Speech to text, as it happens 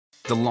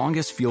The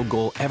longest field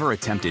goal ever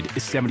attempted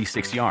is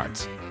 76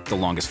 yards. The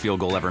longest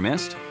field goal ever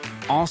missed?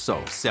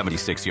 Also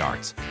 76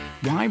 yards.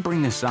 Why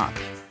bring this up?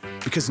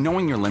 Because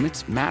knowing your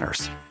limits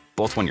matters,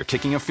 both when you're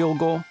kicking a field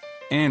goal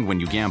and when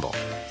you gamble.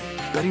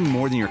 Betting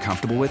more than you're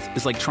comfortable with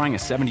is like trying a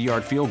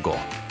 70-yard field goal.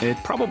 It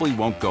probably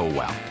won't go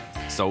well.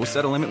 So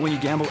set a limit when you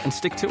gamble and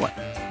stick to it.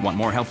 Want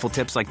more helpful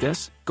tips like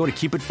this? Go to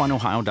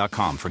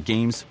keepitfunohio.com for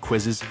games,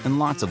 quizzes, and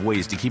lots of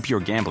ways to keep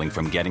your gambling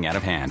from getting out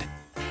of hand.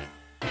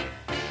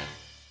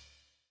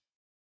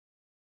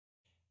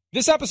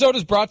 This episode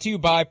is brought to you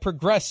by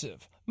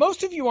Progressive.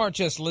 Most of you aren't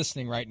just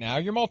listening right now,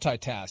 you're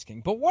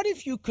multitasking. But what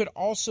if you could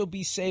also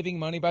be saving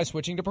money by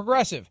switching to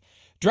Progressive?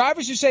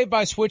 Drivers who save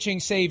by switching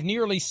save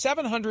nearly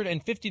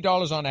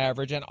 $750 on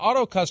average, and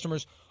auto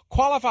customers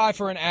qualify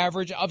for an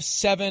average of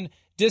 7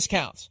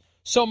 discounts.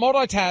 So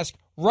multitask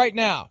right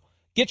now.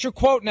 Get your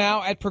quote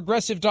now at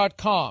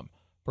Progressive.com.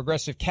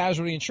 Progressive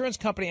Casualty Insurance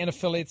Company and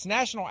affiliates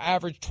national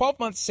average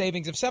 12-month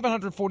savings of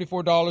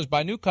 $744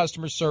 by new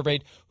customers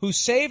surveyed who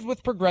saved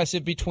with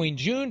Progressive between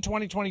June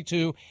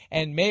 2022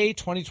 and May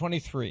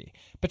 2023.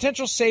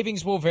 Potential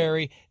savings will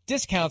vary.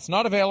 Discounts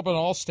not available in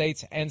all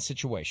states and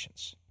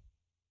situations.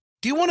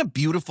 Do you want a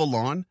beautiful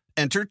lawn?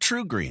 Enter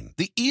TruGreen,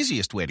 the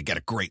easiest way to get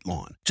a great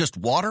lawn. Just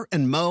water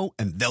and mow,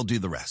 and they'll do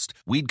the rest.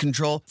 Weed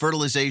control,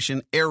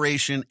 fertilization,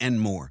 aeration,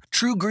 and more.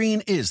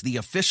 TruGreen is the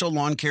official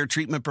lawn care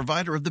treatment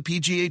provider of the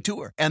PGA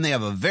Tour, and they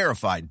have a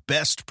verified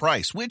best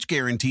price, which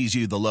guarantees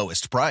you the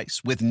lowest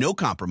price with no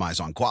compromise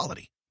on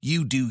quality.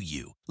 You do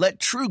you. Let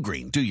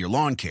TruGreen do your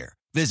lawn care.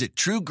 Visit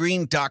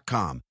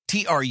TruGreen.com,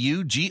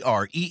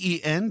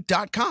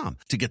 TruGreen.com,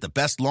 to get the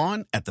best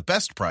lawn at the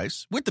best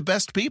price with the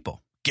best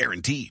people.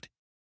 Guaranteed.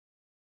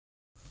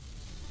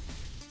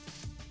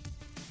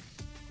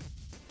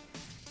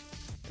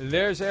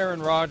 There's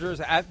Aaron Rodgers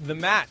at the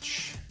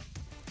match.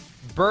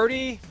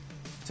 Birdie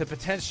to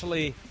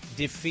potentially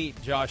defeat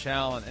Josh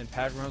Allen and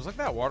Patrick Mahomes. Look at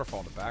that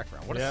waterfall in the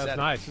background. What a setting. It's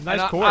nice. It's a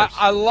nice course.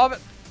 I love it.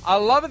 I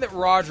love it that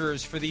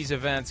Rodgers for these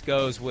events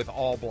goes with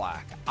all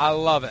black. I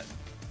love it.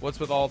 What's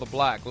with all the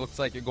black? Looks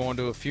like you're going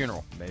to a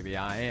funeral. Maybe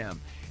I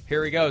am.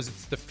 Here he goes.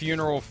 It's the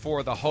funeral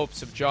for the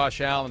hopes of Josh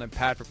Allen and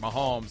Patrick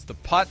Mahomes. The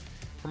putt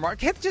from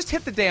just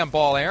hit the damn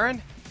ball,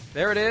 Aaron.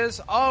 There it is.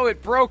 Oh,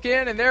 it broke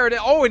in, and there it is.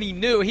 Oh, and he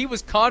knew. He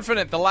was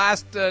confident the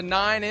last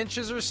 9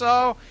 inches or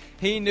so.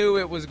 He knew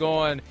it was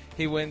going.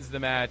 He wins the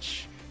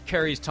match,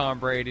 carries Tom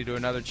Brady to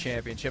another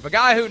championship. A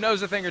guy who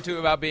knows a thing or two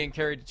about being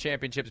carried to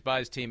championships by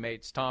his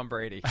teammates, Tom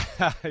Brady.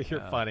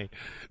 You're funny.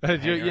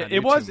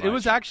 It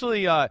was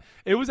actually a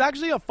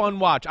fun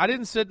watch. I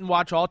didn't sit and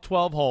watch all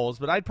 12 holes,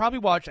 but I'd probably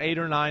watch 8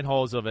 or 9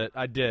 holes of it.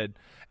 I did.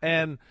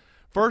 And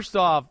first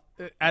off,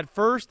 at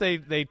first,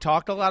 they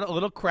talked a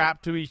little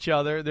crap to each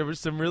other. There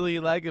was some really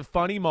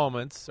funny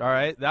moments. All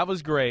right, that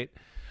was great.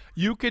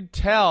 You could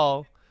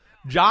tell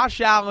Josh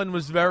Allen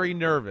was very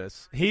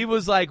nervous. He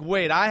was like,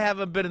 "Wait, I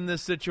haven't been in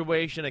this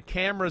situation. A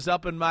camera's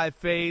up in my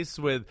face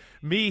with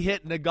me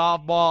hitting a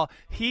golf ball."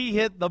 He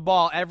hit the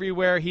ball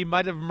everywhere. He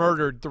might have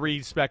murdered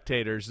 3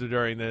 spectators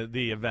during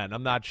the event.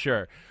 I'm not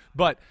sure.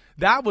 But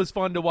that was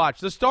fun to watch.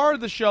 The star of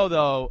the show,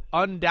 though,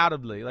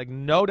 undoubtedly,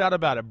 no doubt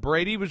about it.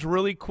 Brady was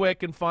really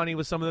quick and funny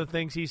with some of the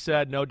things he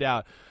said, no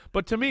doubt.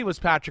 But to me, it was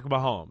Patrick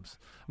Mahomes.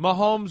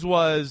 Mahomes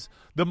was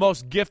the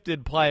most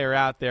gifted player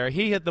out there.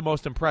 He hit the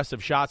most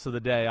impressive shots of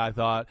the day, I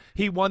thought.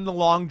 He won the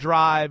long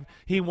drive.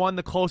 He won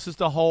the closest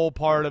to hole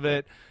part of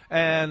it.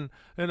 And,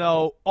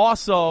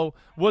 also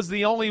was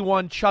the only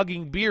one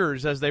chugging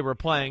beers as they were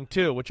playing,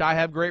 too, which I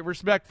have great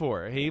respect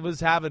for. He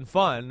was having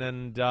fun,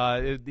 and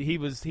he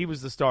was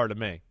the star to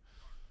me.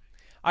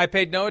 I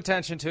paid no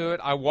attention to it.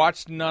 I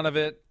watched none of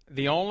it.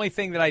 The only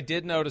thing that I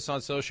did notice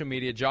on social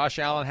media, Josh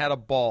Allen had a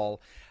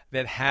ball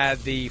that had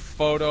the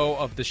photo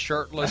of the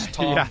shirtless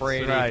Tom yes,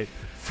 Brady right.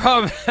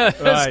 from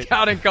the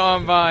scouting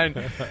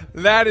combine.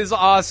 That is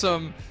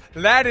awesome.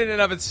 That in and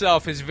of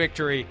itself is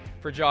victory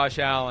for Josh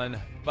Allen.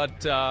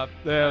 But that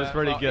was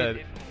pretty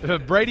good.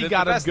 Brady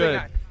got him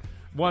good.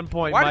 1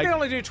 point. Why Mike. did they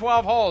only do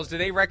 12 holes?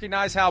 Did they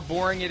recognize how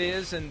boring it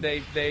is, and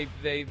they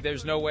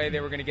there's no way they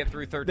were going to get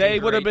through 13? They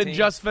would have 18? been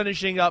just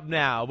finishing up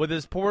now. With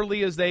as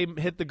poorly as they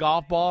hit the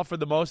golf ball for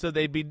the most of,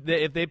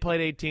 if they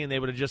played 18, they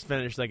would have just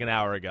finished an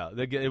hour ago.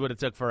 It would have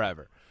took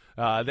forever.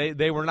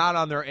 They were not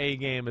on their A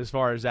game as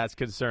far as that's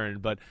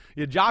concerned. But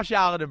Josh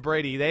Allen and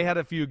Brady, they had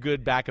a few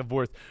good back and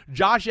forth.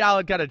 Josh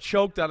Allen kind of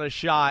choked on a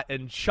shot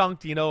and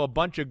chunked, a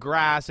bunch of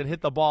grass and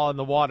hit the ball in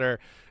the water.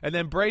 And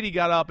then Brady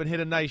got up and hit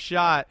a nice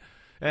shot.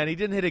 And he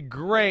didn't hit it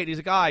great. He's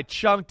like, I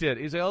chunked it.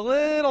 He's like, a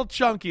little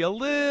chunky, a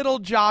little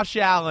Josh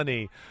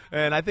Allen-y.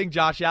 And I think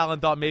Josh Allen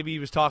thought maybe he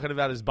was talking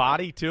about his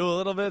body, too, a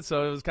little bit.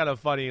 So it was kind of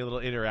funny, a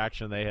little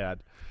interaction they had.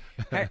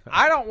 Hey,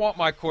 I don't want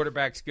my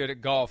quarterbacks good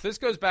at golf. This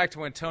goes back to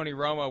when Tony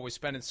Romo was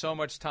spending so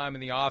much time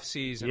in the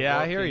offseason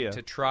working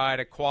to try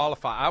to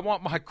qualify. I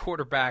want my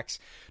quarterbacks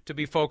to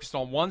be focused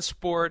on one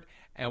sport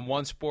and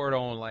one sport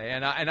only.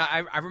 And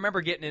I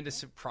remember getting into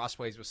some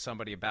crossways with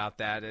somebody about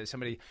that.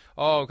 Somebody,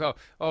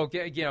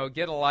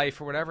 get a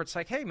life or whatever. It's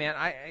like, hey man,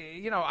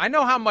 I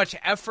know how much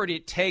effort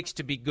it takes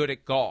to be good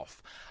at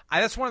golf.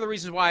 That's one of the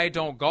reasons why I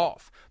don't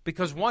golf,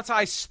 because once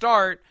I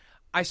start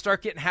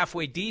getting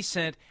halfway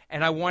decent,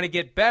 and I want to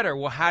get better.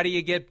 Well, how do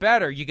you get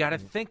better? You got to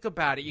think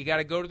about it. You got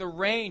to go to the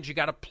range. You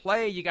got to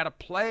play. You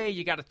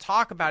got to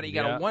talk about it. You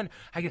got to wonder,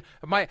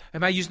 am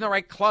I using the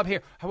right club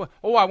here?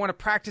 Oh, I want to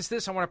practice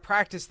this. I want to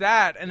practice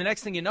that. And the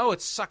next thing you know,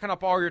 it's sucking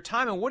up all your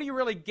time. And what are you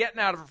really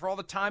getting out of it for all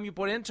the time you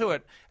put into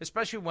it?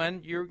 Especially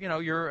when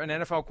you're an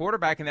NFL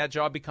quarterback, and that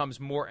job becomes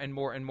more and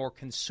more and more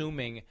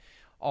consuming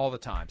all the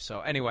time.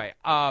 So anyway,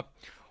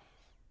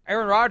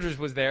 Aaron Rodgers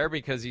was there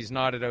because he's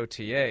not at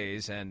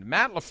OTAs, and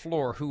Matt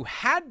LaFleur, who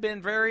had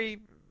been very,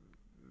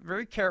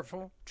 very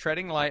careful,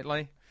 treading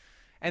lightly,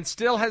 and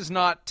still has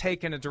not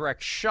taken a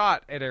direct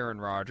shot at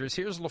Aaron Rodgers.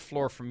 Here's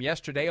LaFleur from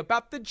yesterday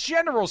about the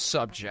general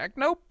subject.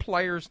 No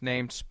players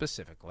named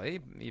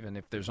specifically, even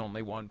if there's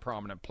only one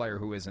prominent player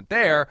who isn't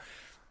there.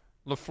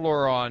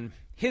 LaFleur on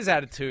his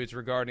attitudes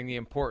regarding the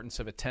importance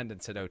of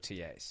attendance at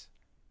OTAs.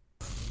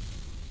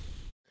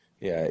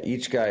 Yeah,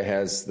 each guy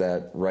has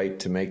that right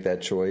to make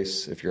that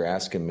choice. If you're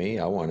asking me,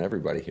 I want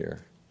everybody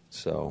here.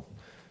 So,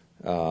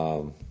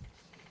 I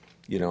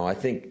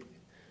think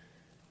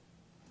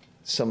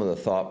some of the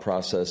thought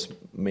process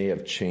may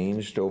have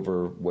changed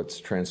over what's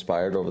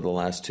transpired over the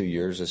last 2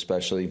 years,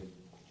 especially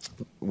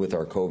with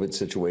our COVID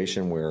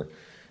situation where,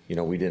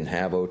 we didn't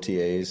have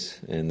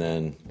OTAs. And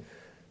then,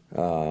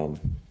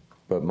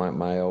 but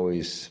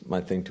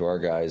my thing to our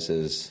guys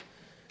is,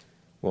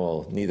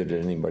 well, neither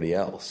did anybody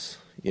else.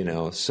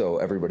 So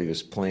everybody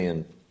was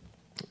playing,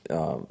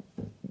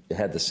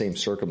 had the same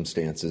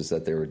circumstances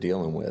that they were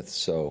dealing with.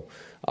 So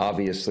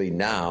obviously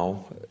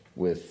now,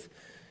 with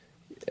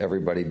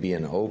everybody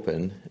being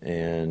open,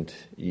 and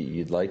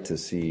you'd like to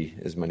see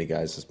as many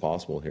guys as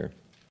possible here.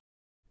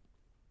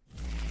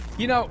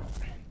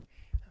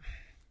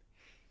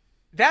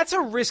 That's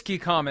a risky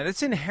comment.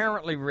 It's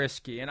inherently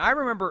risky. And I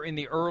remember in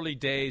the early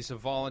days of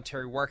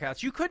voluntary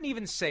workouts, you couldn't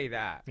even say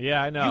that.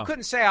 Yeah, I know. You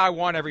couldn't say, I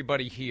want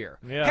everybody here.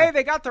 Yeah. Hey,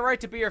 they got the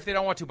right to be here if they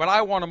don't want to, but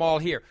I want them all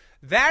here.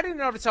 That in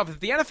and of itself, if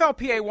the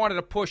NFLPA wanted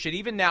to push it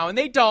even now, and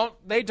they don't,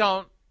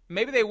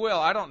 maybe they will,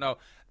 I don't know.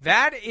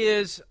 That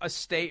is a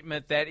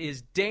statement that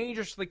is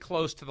dangerously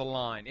close to the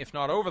line, if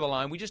not over the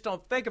line. We just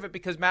don't think of it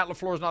because Matt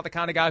LaFleur is not the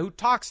kind of guy who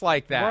talks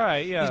like that.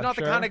 Right, yeah, he's not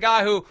sure. the kind of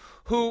guy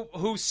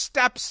who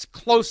steps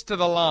close to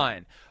the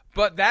line.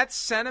 But that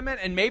sentiment,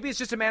 and maybe it's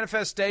just a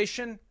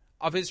manifestation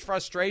of his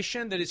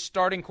frustration that his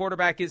starting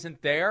quarterback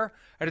isn't there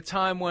at a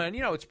time when,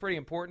 it's pretty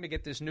important to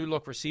get this new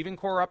look receiving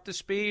core up to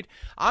speed.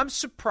 I'm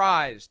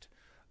surprised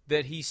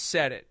that he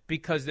said it,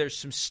 because there's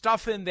some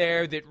stuff in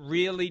there that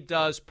really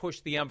does push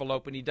the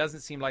envelope, and he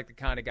doesn't seem like the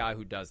kind of guy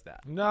who does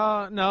that.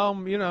 No,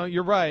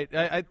 you're right.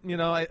 I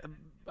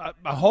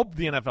hope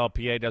the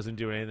NFLPA doesn't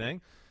do anything.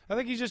 I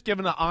think he's just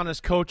giving an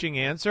honest coaching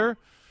answer,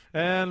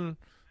 and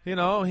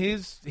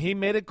he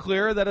made it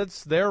clear that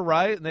it's their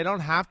right and they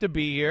don't have to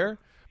be here.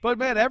 But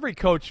man, every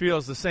coach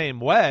feels the same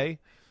way.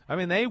 I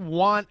mean, they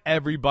want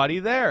everybody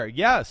there.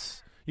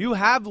 Yes, you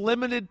have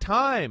limited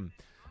time.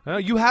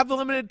 You have the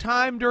limited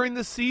time during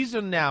the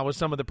season now with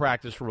some of the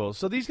practice rules.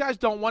 So these guys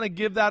don't want to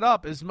give that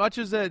up. As much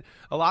as that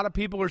a lot of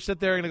people are sit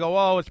there and go,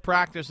 oh, it's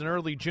practice in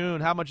early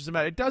June. How much does it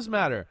matter? It does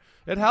matter.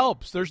 It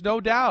helps. There's no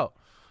doubt.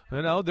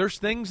 There's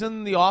things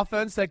in the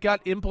offense that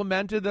got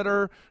implemented that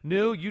are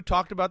new. You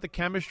talked about the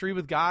chemistry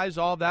with guys,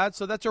 all that.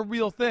 So that's a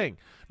real thing.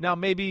 Now,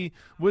 maybe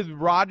with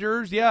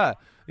Rodgers, yeah,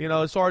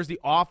 as far as the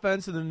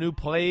offense and the new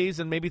plays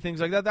and maybe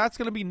things like that, that's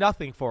going to be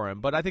nothing for him.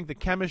 But I think the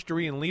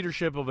chemistry and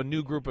leadership of a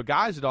new group of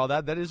guys and all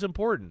that is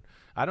important.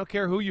 I don't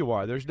care who you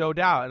are. There's no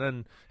doubt. And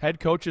then head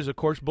coaches, of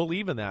course,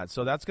 believe in that.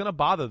 So that's going to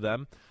bother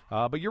them.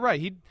 But you're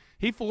right.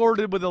 He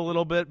flirted with it a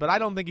little bit, but I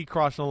don't think he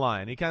crossed the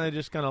line. He kind of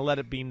just let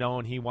it be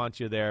known he wants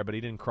you there, but he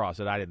didn't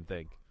cross it, I didn't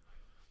think.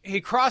 He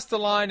crossed the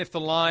line if the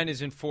line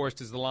is enforced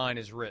as the line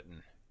is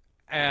written.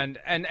 And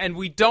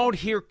we don't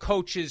hear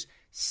coaches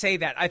say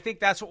that. I think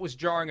that's what was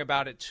jarring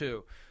about it,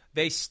 too.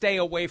 They stay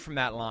away from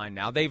that line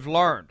now. They've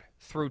learned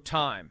through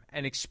time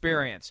and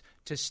experience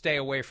to stay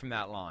away from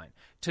that line,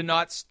 to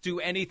not do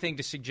anything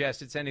to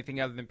suggest it's anything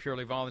other than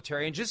purely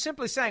voluntary. And just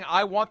simply saying,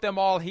 I want them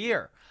all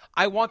here.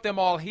 I want them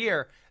all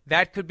here.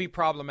 That could be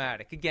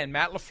problematic. Again,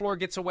 Matt LaFleur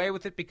gets away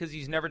with it because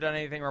he's never done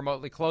anything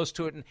remotely close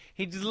to it, and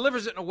he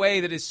delivers it in a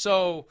way that is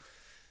so,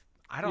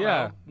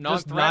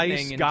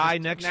 non-threatening, nice guy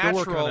and next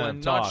natural door kind of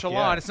and talk. nonchalant.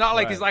 Yeah. It's not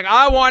like he's like,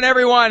 I want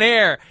everyone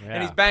here, yeah.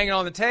 and he's banging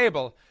on the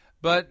table.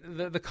 But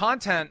the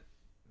content,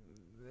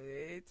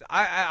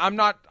 I'm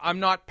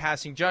not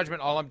passing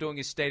judgment. All I'm doing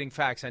is stating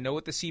facts. I know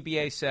what the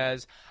CBA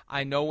says.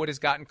 I know what has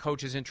gotten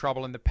coaches in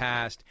trouble in the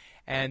past.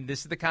 And this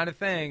is the kind of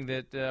thing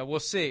that we'll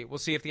see. We'll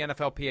see if the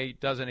NFLPA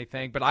does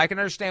anything. But I can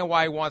understand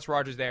why he wants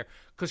Rodgers there,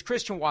 because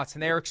Christian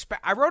Watson,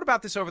 I wrote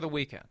about this over the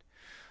weekend.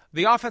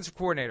 The offensive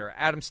coordinator,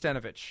 Adam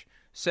Stenavich,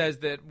 says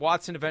that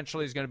Watson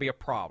eventually is going to be a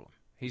problem.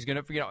 He's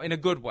going to, in a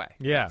good way,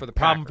 for the Packers,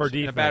 problem for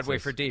defenses. in a bad way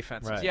for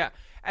defenses. Right. Yeah,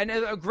 and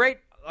a great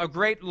a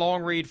great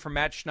long read from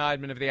Matt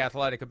Schneidman of The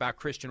Athletic about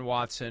Christian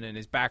Watson and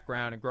his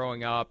background and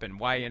growing up and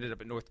why he ended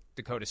up at North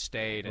Dakota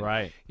State. And,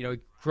 right.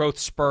 Growth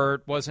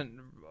spurt, wasn't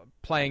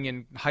playing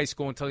in high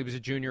school until he was a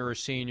junior or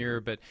senior,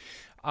 but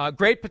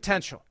great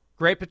potential.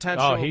 Great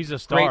potential. Oh, he's a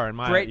star in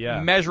my great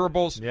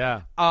measurables.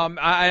 Yeah.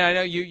 I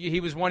know he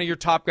was one of your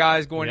top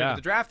guys going into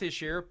the draft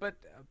this year, but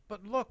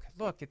look,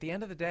 at the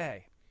end of the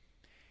day,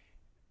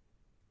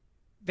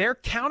 they're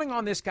counting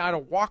on this guy to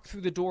walk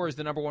through the door as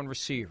the number one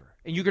receiver.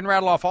 And you can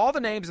rattle off all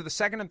the names of the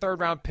second and third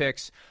round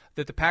picks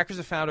that the Packers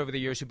have found over the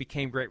years who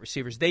became great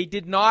receivers. They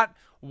did not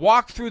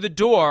walk through the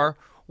door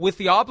with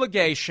the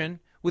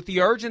obligation, with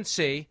the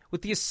urgency,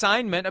 with the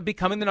assignment of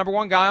becoming the number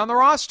one guy on the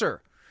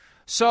roster.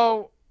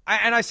 So,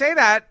 and I say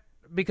that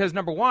because,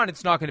 number one,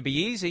 it's not going to be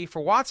easy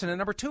for Watson, and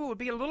number two, it would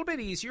be a little bit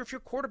easier if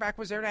your quarterback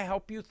was there to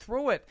help you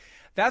through it.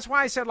 That's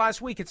why I said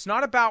last week, it's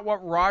not about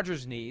what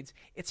Rodgers needs,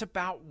 it's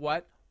about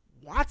what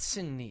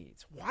Watson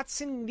needs.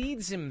 Watson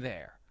needs him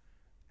there.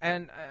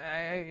 And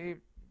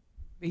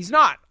he's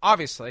not,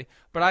 obviously,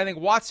 but I think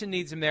Watson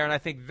needs him there, and I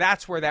think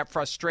that's where that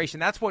frustration,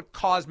 that's what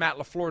caused Matt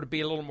LaFleur to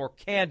be a little more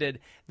candid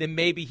than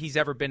maybe he's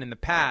ever been in the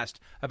past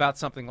about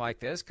something like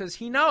this, because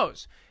he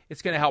knows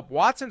it's going to help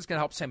Watson, it's going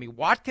to help Sammy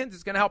Watkins,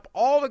 it's going to help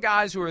all the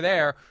guys who are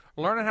there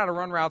learning how to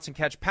run routes and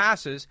catch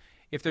passes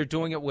if they're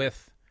doing it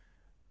with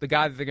the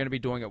guy that they're going to be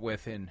doing it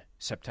with in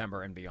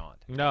September and beyond.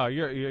 No,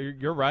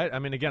 you're right. I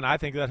mean, again, I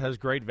think that has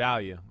great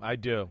value. I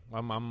do.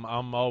 I'm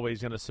always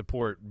going to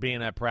support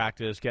being at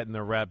practice, getting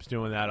the reps,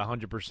 doing that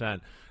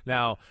 100%.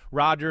 Now,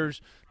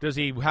 Rodgers, does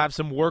he have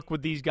some work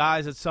with these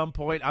guys at some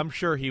point? I'm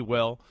sure he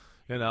will.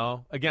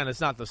 Again, it's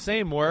not the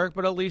same work,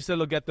 but at least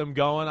it'll get them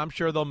going. I'm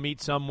sure they'll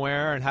meet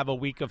somewhere and have a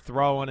week of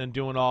throwing and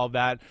doing all of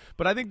that.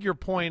 But I think your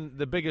point,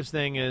 the biggest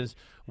thing is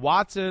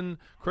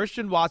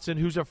Christian Watson,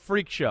 who's a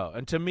freak show,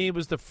 and to me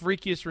was the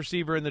freakiest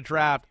receiver in the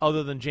draft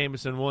other than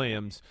Jameson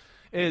Williams,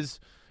 is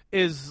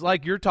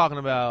like you're talking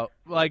about,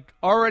 like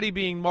already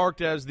being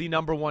marked as the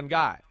number one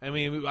guy. I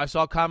mean, I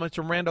saw comments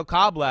from Randall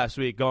Cobb last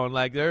week going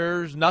like,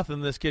 there's nothing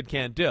this kid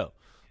can't do.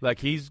 Like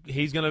he's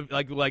going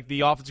to, like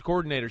the offensive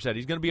coordinator said,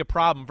 he's going to be a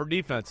problem for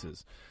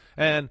defenses.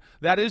 And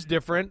that is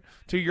different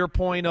to your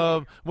point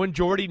of when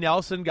Jordy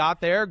Nelson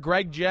got there,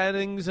 Greg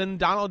Jennings and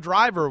Donald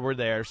Driver were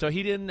there. So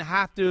he didn't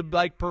have to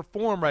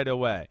perform right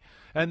away.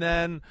 And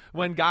then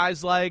when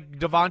guys like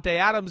Devontae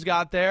Adams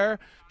got there,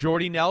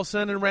 Jordy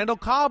Nelson and Randall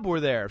Cobb were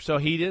there. So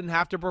he didn't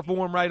have to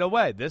perform right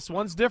away. This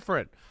one's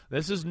different.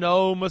 This is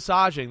no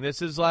massaging.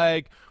 This is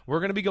like, we're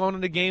going to be going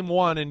into game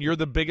one, and you're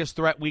the biggest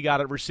threat we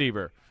got at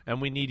receiver. And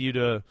we need you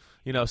to,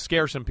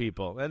 scare some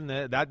people. And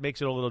that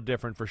makes it a little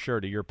different for sure,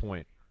 to your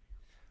point.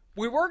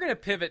 We were going to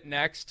pivot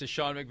next to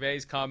Sean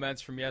McVay's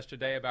comments from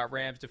yesterday about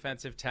Rams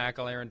defensive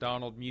tackle Aaron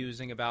Donald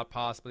musing about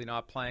possibly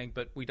not playing,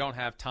 but we don't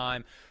have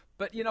time.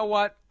 But you know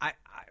what?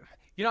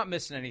 You're not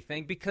missing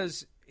anything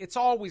because it's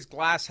always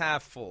glass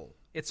half full.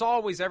 It's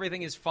always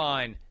everything is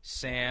fine,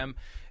 Sam.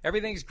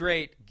 Everything's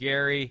great,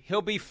 Gary.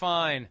 He'll be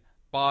fine,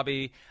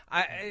 Bobby.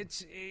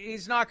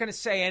 He's not going to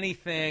say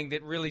anything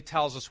that really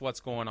tells us what's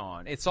going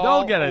on. It's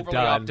all overly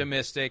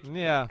optimistic.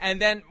 Yeah. And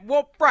then,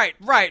 right.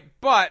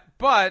 But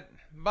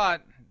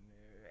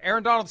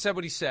Aaron Donald said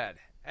what he said.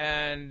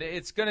 And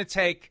it's going to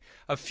take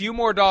a few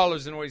more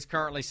dollars than what he's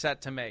currently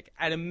set to make,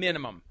 at a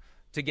minimum,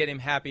 to get him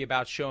happy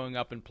about showing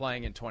up and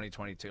playing in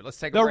 2022. Let's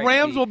take a break. The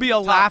Rams will be a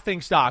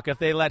laughingstock if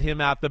they let him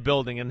out the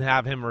building and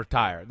have him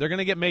retire. They're going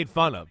to get made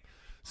fun of.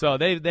 So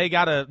they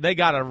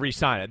gotta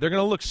re-sign it. They're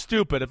going to look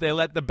stupid if they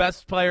let the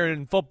best player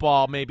in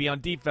football, maybe on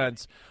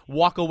defense,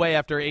 walk away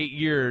after 8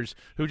 years,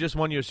 who just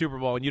won you a Super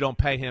Bowl, and you don't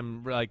pay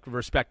him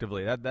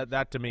respectively.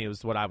 That to me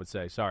is what I would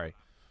say. Sorry.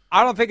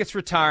 I don't think it's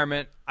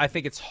retirement. I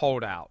think it's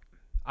holdout.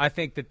 I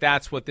think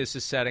that's what this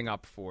is setting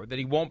up for, that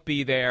he won't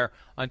be there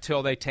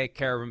until they take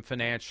care of him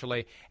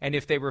financially. And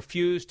if they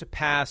refuse to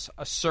pass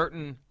a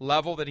certain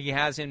level that he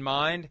has in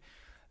mind,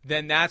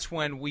 then that's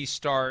when we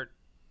start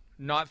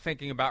not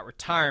thinking about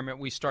retirement.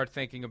 We start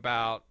thinking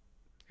about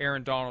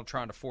Aaron Donald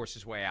trying to force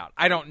his way out.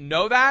 I don't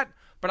know that,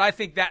 but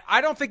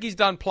I don't think he's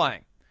done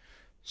playing.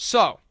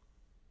 So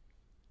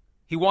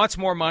he wants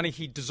more money.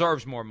 He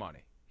deserves more money.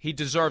 He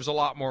deserves a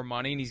lot more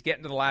money, and he's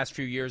getting to the last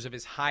few years of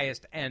his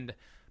highest end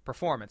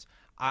performance.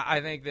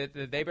 I think that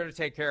they better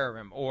take care of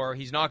him, or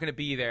he's not going to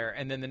be there,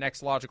 and then the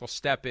next logical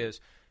step is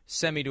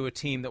send me to a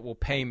team that will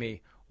pay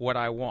me what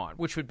I want,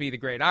 which would be the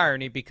great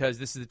irony, because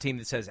this is the team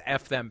that says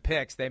F them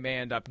picks. They may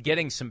end up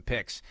getting some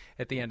picks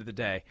at the end of the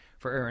day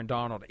for Aaron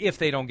Donald if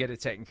they don't get it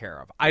taken care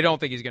of. I don't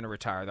think he's going to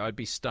retire, though. I'd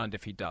be stunned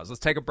if he does. Let's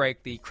take a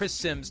break. The Chris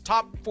Sims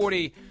Top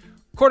 40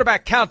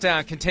 Quarterback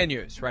Countdown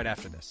continues right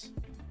after this.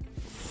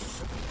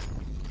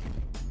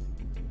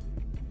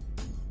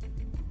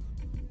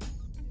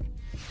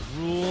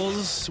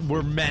 Rules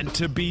were meant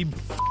to be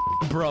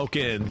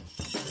broken.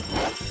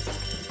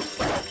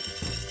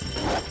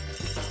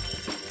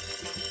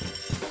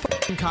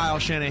 Kyle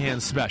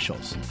Shanahan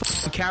specials.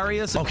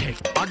 Carry us. Okay,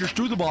 Rodgers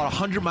threw the ball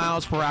 100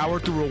 miles per hour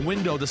through a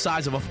window the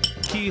size of a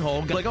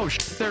keyhole. Like, oh,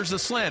 there's the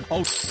slant.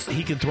 Oh,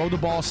 he can throw the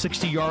ball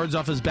 60 yards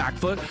off his back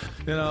foot.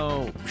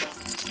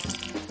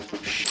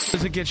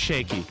 does it get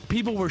shaky?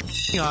 People were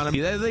on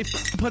him. They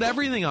put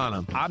everything on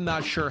him. I'm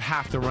not sure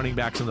half the running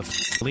backs in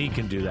the league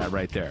can do that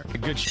right there.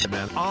 Good shit,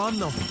 man. On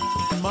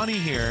the money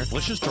here.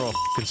 Let's just throw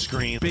a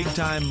screen. Big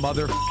time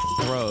mother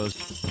throws.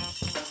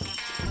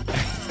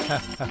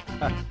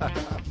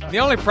 The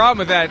only problem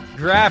with that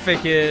graphic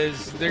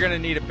is they're going to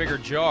need a bigger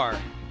jar.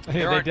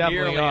 There aren't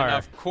nearly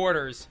enough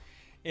quarters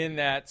in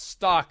that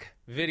stock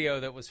video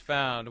that was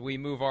found. We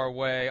move our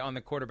way on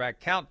the quarterback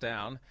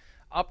countdown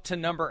up to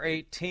number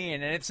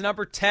 18, and it's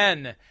number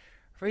 10.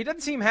 He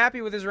doesn't seem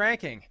happy with his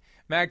ranking.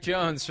 Mac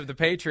Jones for the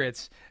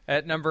Patriots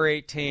at number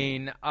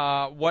 18.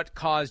 What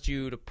caused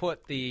you to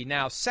put the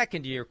now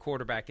second-year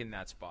quarterback in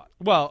that spot?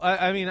 Well,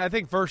 I mean, I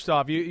think first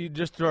off, you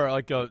just throw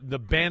like the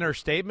banner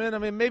statement. I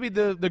mean, maybe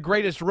the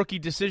greatest rookie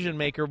decision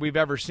maker we've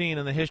ever seen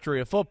in the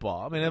history of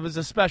football. I mean, it was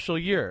a special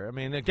year. I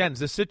mean, again,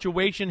 the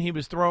situation he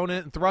was thrown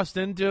in and thrust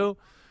into,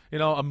 a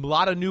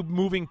lot of new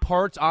moving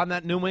parts on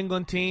that New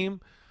England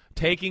team,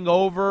 taking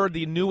over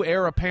the new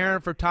heir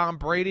apparent for Tom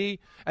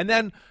Brady, and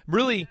then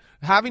really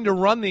having to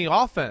run the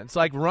offense,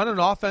 like run an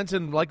offense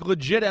and like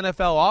legit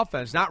NFL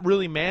offense, not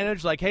really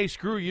managed like, hey,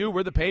 screw you,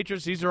 we're the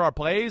Patriots, these are our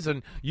plays,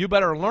 and you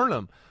better learn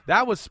them.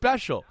 That was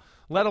special,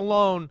 let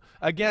alone,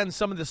 again,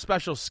 some of the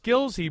special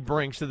skills he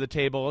brings to the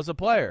table as a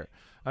player.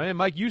 I mean,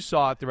 Mike, you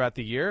saw it throughout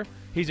the year.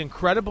 He's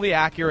incredibly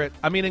accurate.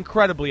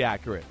 Incredibly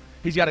accurate.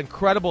 He's got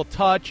incredible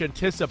touch,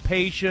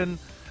 anticipation.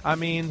 I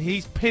mean,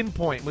 he's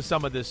pinpoint with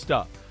some of this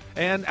stuff.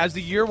 And as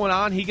the year went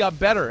on, he got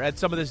better at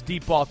some of this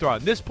deep ball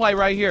throwing. This play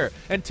right here,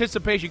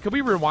 anticipation. Could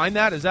we rewind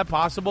that? Is that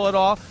possible at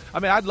all?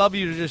 I mean, I'd love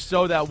you to just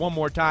show that one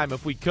more time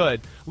if we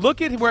could.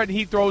 Look at where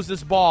he throws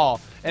this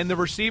ball, and the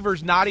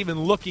receiver's not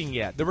even looking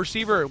yet. The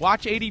receiver,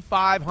 watch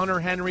 85, Hunter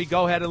Henry,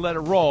 go ahead and let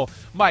it roll.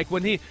 Mike,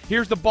 when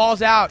here's the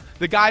ball's out,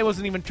 the guy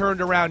wasn't even turned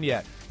around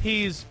yet.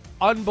 He's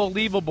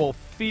unbelievable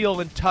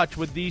feel and touch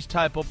with these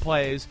type of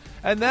plays.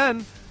 And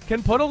then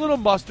can put a little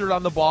mustard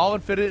on the ball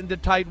and fit it into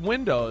tight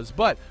windows.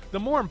 But the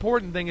more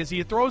important thing is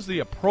he throws the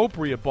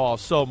appropriate ball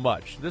so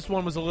much. This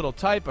one was a little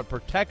tight, but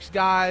protects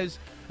guys.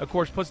 Of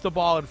course, puts the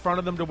ball in front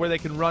of them to where they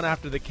can run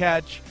after the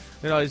catch.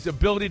 His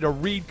ability to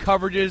read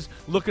coverages,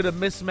 look at a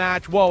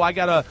mismatch. Whoa, I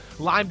got a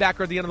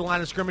linebacker at the end of the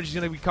line of scrimmage. He's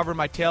going to be covering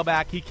my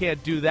tailback. He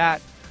can't do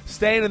that.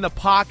 Staying in the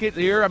pocket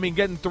here,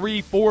 getting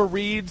 3-4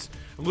 reads.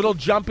 A little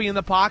jumpy in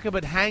the pocket,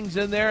 but hangs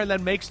in there and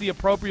then makes the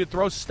appropriate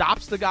throw,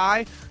 stops the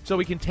guy so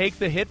he can take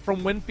the hit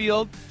from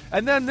Winfield.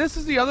 And then this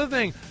is the other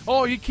thing.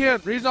 Oh, you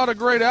can't. He's not a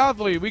great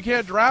athlete. We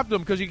can't draft him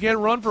because he can't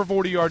run for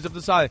 40 yards up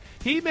the side.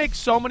 He makes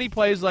so many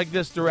plays like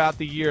this throughout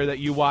the year that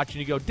you watch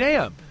and you go,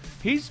 damn,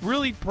 he's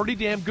really pretty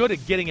damn good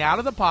at getting out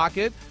of the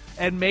pocket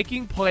and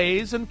making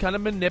plays and kind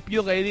of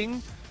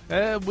manipulating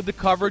with the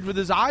coverage with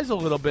his eyes a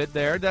little bit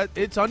there. That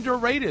it's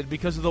underrated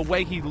because of the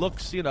way he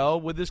looks,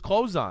 with his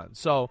clothes on.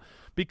 So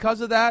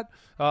because of that,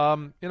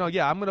 I'm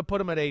going to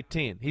put him at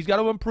 18. He's got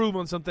to improve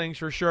on some things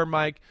for sure,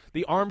 Mike.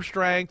 The arm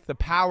strength, the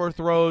power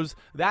throws,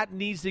 that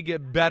needs to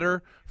get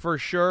better for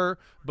sure.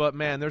 But,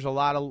 man, there's a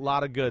lot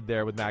of good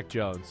there with Mac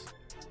Jones.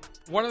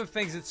 One of the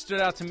things that stood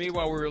out to me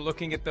while we were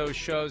looking at those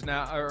shows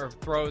now, or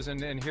throws,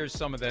 and here's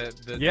some of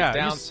the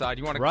downside.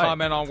 You want to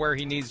comment on where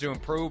he needs to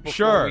improve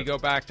before we go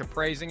back to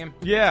praising him?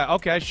 Yeah,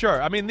 okay,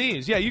 sure.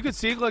 You could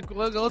see,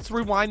 let's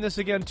rewind this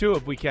again, too,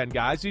 if we can,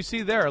 guys. You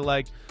see there,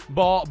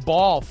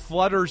 ball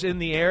flutters in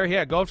the air.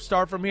 Yeah, go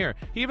start from here.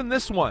 Even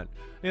this one,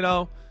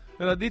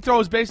 he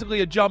throws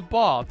basically a jump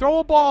ball. Throw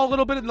a ball a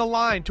little bit in the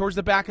line towards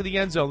the back of the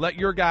end zone. Let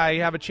your guy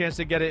have a chance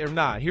to get it or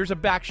not. Here's a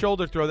back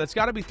shoulder throw that's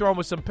got to be thrown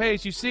with some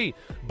pace. You see,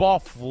 ball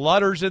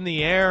flutters in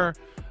the air.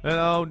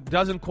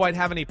 Doesn't quite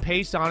have any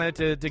pace on it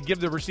to give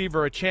the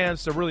receiver a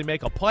chance to really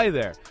make a play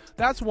there.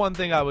 That's one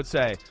thing I would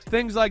say.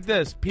 Things like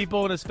this,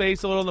 people in his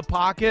face a little in the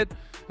pocket.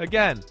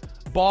 Again,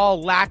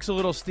 ball lacks a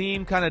little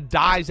steam, kind of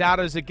dies out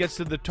as it gets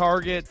to the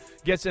target,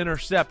 gets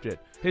intercepted.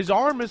 His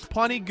arm is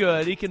plenty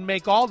good. He can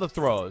make all the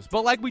throws.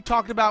 But like we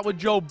talked about with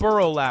Joe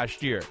Burrow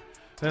last year,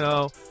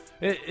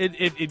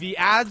 if he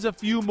adds a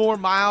few more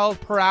miles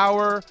per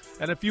hour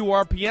and a few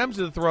RPMs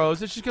to the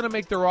throws, it's just going to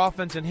make their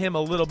offense and him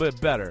a little bit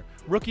better.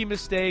 Rookie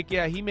mistake,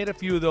 yeah, he made a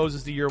few of those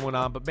as the year went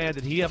on. But, man,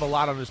 did he have a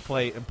lot on his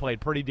plate and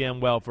played pretty damn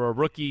well for a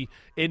rookie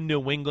in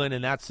New England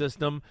in that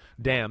system.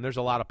 Damn, there's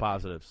a lot of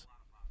positives.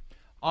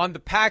 On the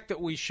pack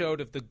that we showed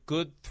of the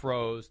good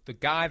throws, the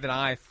guy that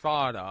I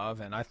thought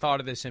of, and I thought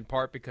of this in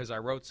part because I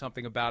wrote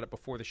something about it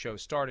before the show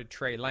started,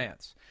 Trey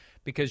Lance.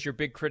 Because your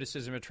big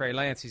criticism of Trey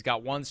Lance, he's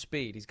got one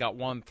speed, he's got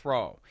one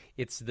throw.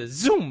 It's the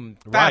zoom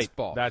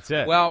fastball. Right, that's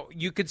it. Well,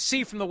 you could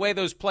see from the way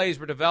those plays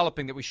were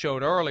developing that we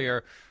showed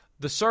earlier,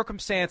 the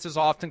circumstances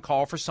often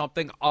call for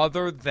something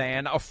other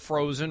than a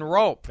frozen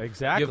rope.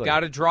 Exactly. You've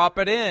got to drop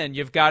it in.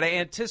 You've got to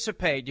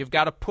anticipate. You've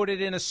got to put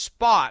it in a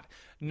spot,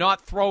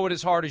 not throw it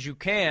as hard as you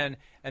can.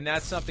 And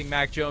that's something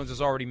Mac Jones has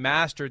already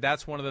mastered.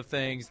 That's one of the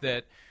things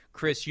that,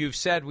 Chris, you've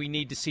said we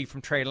need to see from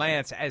Trey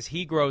Lance as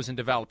he grows and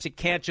develops. It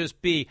can't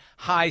just be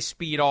high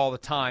speed all the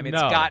time. It's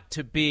got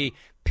to be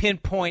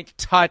pinpoint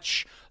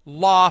touch,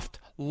 loft,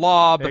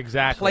 lob,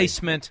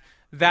 placement.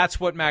 that's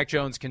what Mac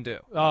Jones can do.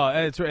 Oh,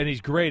 and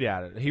he's great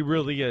at it. He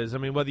really is. I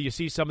mean, whether you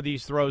see some of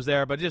these throws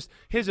there, but just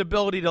his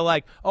ability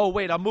to oh,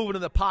 wait, I'm moving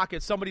in the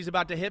pocket. Somebody's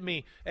about to hit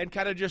me, and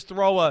kind of just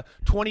throw a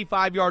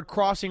 25-yard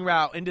crossing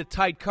route into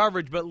tight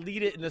coverage, but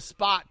lead it in a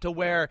spot to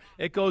where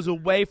it goes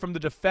away from the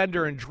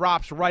defender and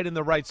drops right in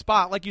the right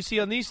spot, like you see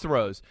on these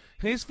throws.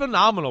 He's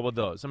phenomenal with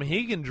those. I mean,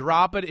 he can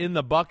drop it in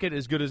the bucket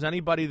as good as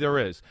anybody there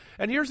is.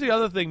 And here's the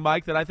other thing,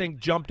 Mike, that I think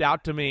jumped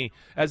out to me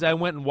as I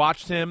went and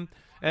watched him,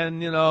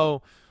 and,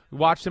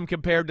 watched him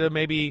compared to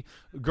maybe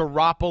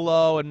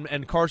Garoppolo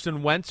and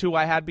Carson Wentz, who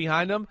I had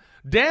behind him.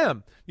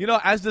 Damn,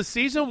 as the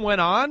season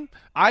went on,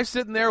 I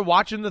sitting there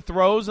watching the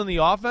throws and the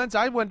offense,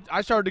 I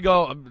started to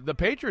go, the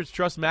Patriots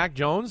trust Mac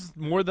Jones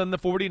more than the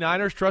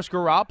 49ers trust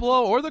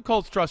Garoppolo or the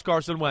Colts trust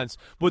Carson Wentz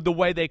with the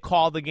way they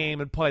call the game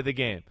and play the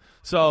game.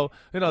 So,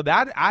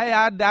 that I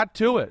add that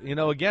to it.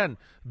 Again,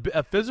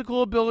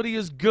 physical ability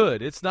is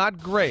good. It's not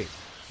great,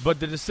 but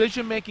the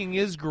decision-making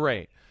is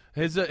great.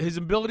 His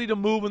ability to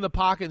move in the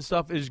pocket and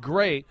stuff is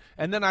great.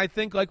 And then I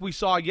think, like we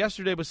saw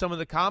yesterday with some of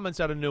the comments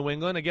out of New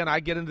England, again, I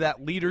get into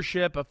that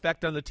leadership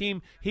effect on the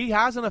team. He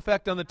has an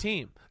effect on the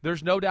team.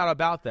 There's no doubt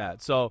about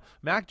that. So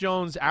Mac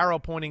Jones, arrow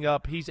pointing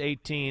up, he's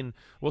 18.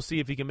 We'll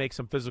see if he can make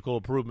some physical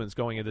improvements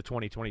going into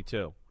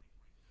 2022.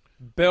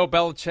 Bill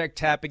Belichick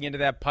tapping into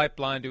that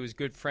pipeline to his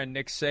good friend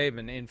Nick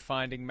Saban in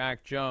finding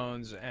Mac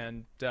Jones,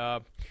 and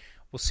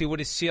we'll see what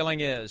his ceiling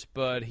is,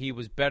 but he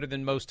was better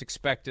than most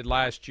expected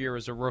last year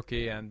as a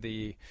rookie, and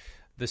the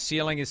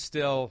ceiling is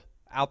still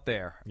out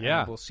there. Yeah,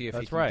 and we'll see if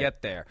he can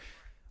get there.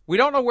 We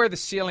don't know where the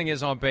ceiling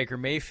is on Baker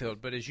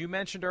Mayfield, but as you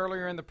mentioned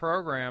earlier in the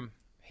program,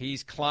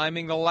 he's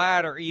climbing the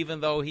ladder, even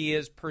though he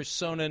is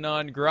persona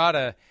non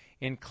grata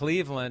in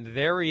Cleveland.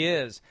 There he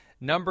is.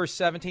 Number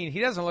 17. He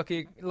doesn't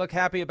look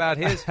happy about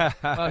his.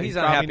 He's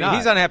unhappy. Not.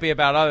 He's unhappy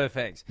about other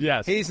things.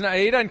 Yes. He's not.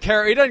 He doesn't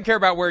care. He doesn't care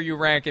about where you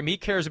rank him. He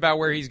cares about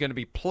where he's going to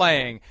be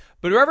playing.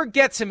 But whoever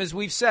gets him, as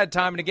we've said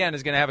time and again,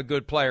 is going to have a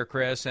good player,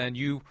 Chris. And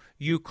you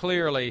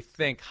clearly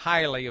think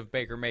highly of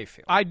Baker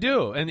Mayfield. I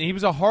do, and he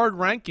was a hard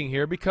ranking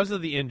here because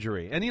of the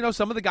injury. And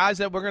some of the guys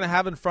that we're going to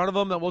have in front of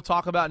him that we'll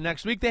talk about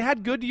next week, they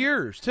had good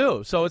years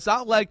too. So it's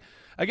not like,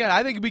 again,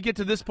 I think if we get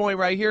to this point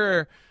right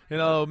here,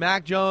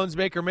 Mac Jones,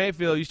 Baker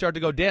Mayfield, you start to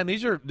go, damn,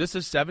 this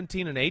is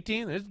 17 and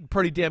 18. There's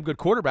pretty damn good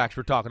quarterbacks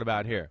we're talking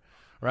about here,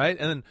 right?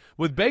 And then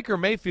with Baker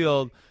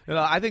Mayfield,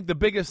 I think the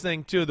biggest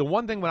thing too, the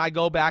one thing when I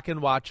go back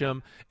and watch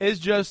him is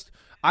just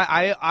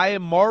I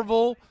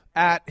marvel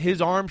at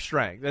his arm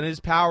strength and his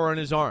power in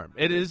his arm.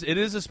 It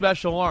is a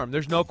special arm.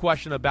 There's no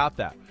question about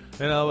that.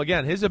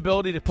 Again, his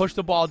ability to push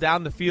the ball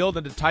down the field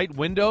into tight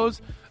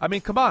windows. I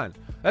mean, come on,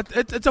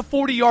 it's a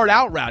 40-yard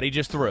out route he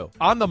just threw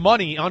on the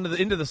money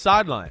into the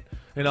sideline.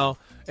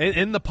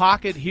 In the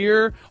pocket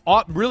here,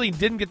 really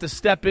didn't get to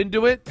step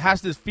into it,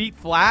 has his feet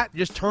flat,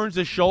 just turns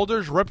his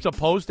shoulders, rips a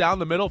post down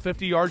the middle,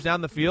 50 yards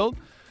down the field.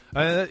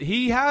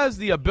 He has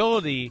the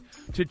ability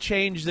to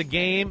change the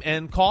game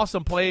and call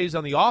some plays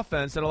on the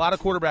offense that a lot of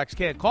quarterbacks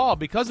can't call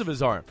because of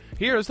his arm.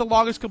 Here is the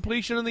longest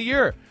completion in the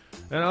year,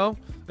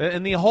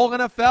 in the whole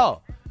NFL.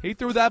 He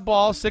threw that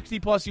ball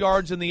 60-plus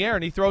yards in the air,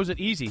 and he throws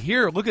it easy.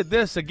 Here, look at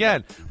this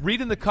again.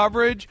 Reading the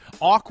coverage,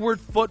 awkward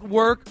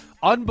footwork,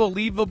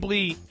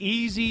 unbelievably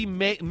easy,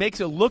 makes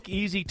it look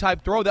easy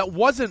type throw. That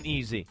wasn't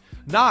easy.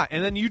 Not.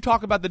 And then you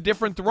talk about the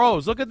different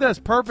throws. Look at this.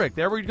 Perfect.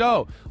 There we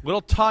go.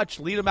 Little touch.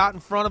 Lead him out in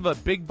front of a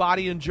big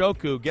body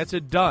Njoku. Gets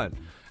it done.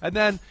 And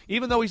then,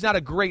 even though he's not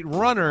a great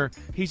runner,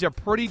 he's a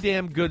pretty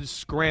damn good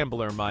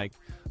scrambler, Mike.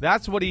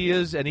 That's what he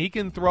is, and he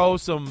can throw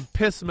some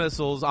piss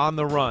missiles on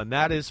the run.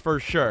 That is for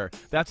sure.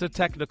 That's a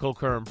technical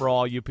term for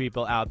all you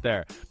people out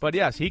there. But,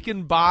 yes, he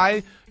can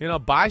buy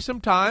some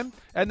time,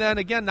 and then,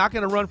 again, not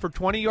going to run for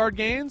 20-yard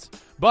gains,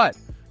 but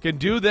can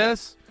do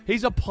this.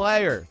 He's a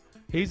player.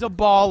 He's a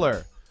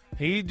baller.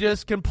 He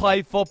just can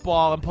play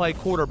football and play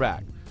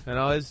quarterback.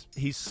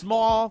 He's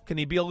small. Can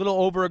he be a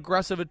little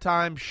over-aggressive at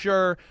times?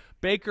 Sure.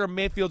 Baker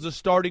Mayfield's a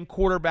starting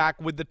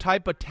quarterback with the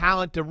type of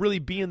talent to really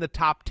be in the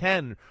top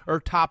 10 or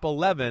top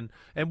 11,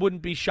 and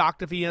wouldn't be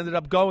shocked if he ended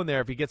up going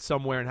there if he gets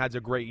somewhere and has a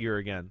great year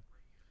again.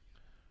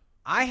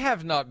 I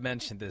have not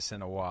mentioned this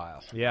in a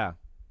while. Yeah.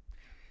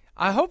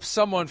 I hope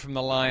someone from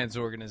the Lions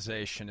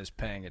organization is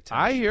paying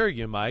attention. I hear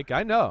you, Mike.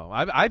 I know.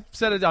 I've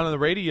said it on the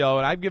radio,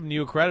 and I've given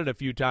you credit a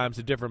few times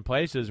at different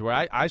places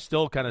where I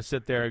still kind of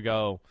sit there and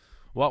go,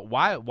 well,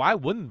 why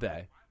wouldn't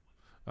they?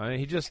 I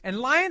mean, and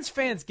Lions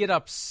fans get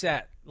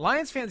upset.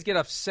 Lions fans get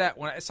upset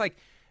when it's like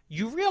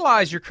you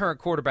realize your current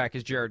quarterback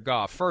is Jared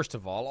Goff, first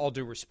of all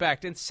due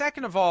respect. And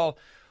second of all,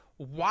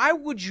 why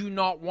would you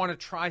not want to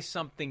try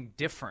something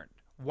different?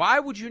 Why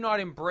would you not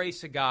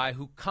embrace a guy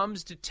who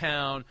comes to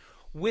town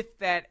with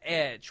that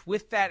edge,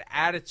 with that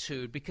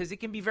attitude? Because it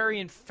can be very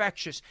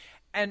infectious.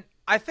 And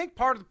I think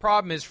part of the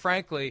problem is,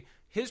 frankly,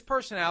 his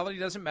personality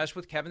doesn't mesh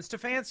with Kevin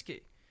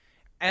Stefanski.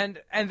 And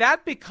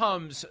that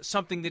becomes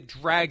something that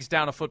drags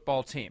down a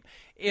football team.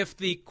 If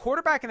the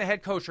quarterback and the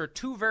head coach are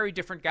two very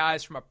different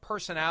guys from a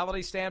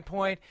personality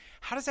standpoint,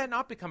 how does that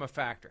not become a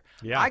factor?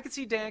 Yeah. I could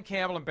see Dan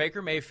Campbell and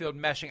Baker Mayfield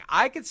meshing.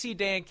 I could see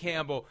Dan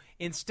Campbell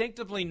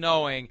instinctively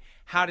knowing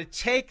how to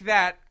take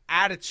that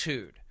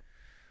attitude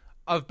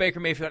of Baker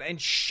Mayfield and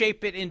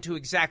shape it into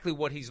exactly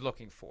what he's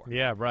looking for.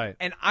 Yeah, right.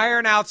 And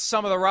iron out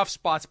some of the rough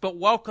spots, but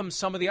welcome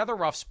some of the other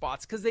rough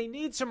spots because they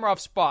need some rough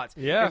spots.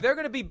 Yeah. If they're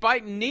going to be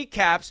biting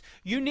kneecaps,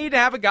 you need to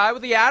have a guy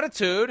with the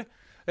attitude.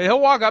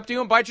 He'll walk up to you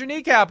and bite your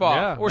kneecap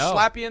off or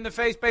slap you in the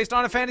face based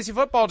on a fantasy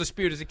football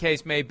dispute, as the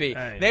case may be.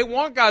 They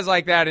want guys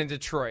like that in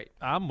Detroit.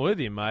 I'm with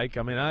you, Mike.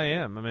 I mean, I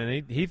am. I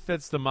mean, he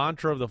fits the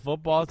mantra of the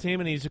football team,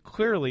 and he's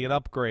clearly an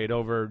upgrade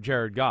over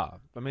Jared Goff.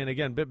 I mean,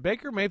 again,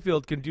 Baker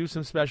Mayfield can do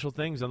some special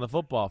things on the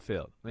football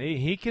field.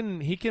 He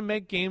can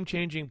make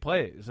game-changing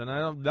plays, and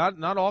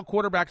not all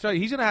quarterbacks are.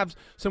 He's going to have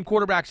some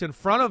quarterbacks in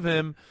front of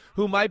him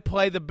who might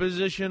play the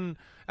position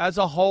as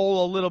a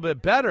whole a little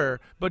bit better,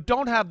 but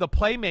don't have the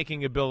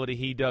playmaking ability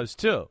he does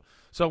too.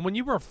 So when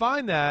you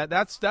refine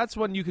that's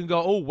when you can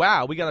go, oh,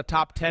 wow, we got a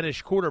top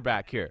 10-ish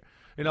quarterback here.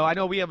 You know, I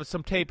know we have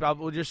some tape.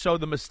 We'll just show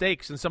the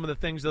mistakes and some of the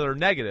things that are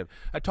negative.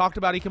 I talked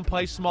about he can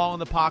play small in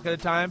the pocket at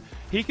time.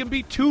 He can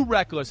be too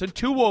reckless and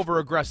too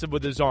over-aggressive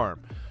with his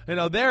arm.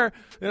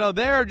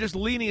 They're just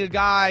leaning a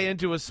guy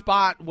into a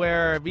spot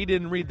where he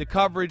didn't read the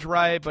coverage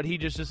right, but he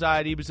just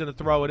decided he was going to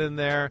throw it in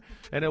there,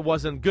 and it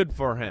wasn't good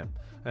for him.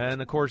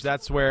 And, of course,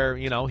 that's where,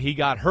 he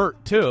got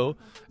hurt, too,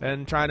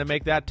 and trying to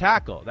make that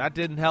tackle. That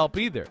didn't help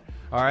either.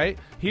 All right?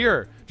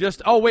 Here,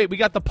 we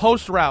got the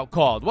post route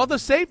called. Well, the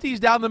safety's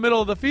down the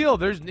middle of the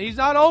field. He's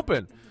not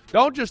open.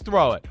 Don't just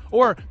throw it.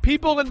 Or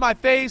people in my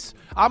face,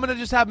 I'm going to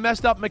just have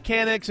messed up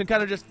mechanics and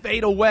kind of just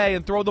fade away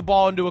and throw the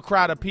ball into a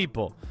crowd of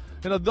people.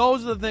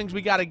 Those are the things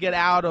we got to get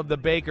out of the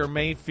Baker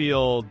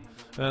Mayfield,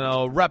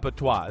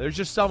 repertoire. There's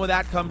just some of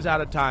that comes out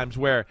at times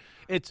where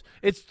it's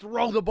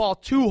throw the ball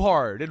too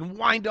hard and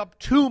wind up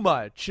too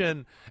much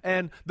and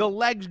the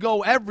legs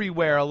go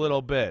everywhere a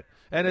little bit.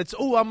 And it's,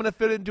 I'm going to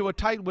fit into a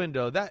tight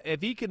window. That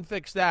if he can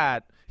fix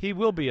that, he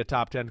will be a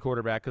top 10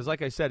 quarterback because,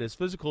 like I said, his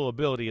physical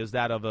ability is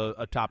that of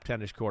a top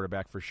 10-ish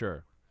quarterback for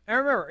sure. I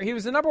remember he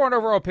was the number 1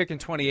 overall pick in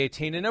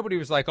 2018, and nobody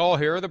was like, "Oh,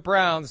 here are the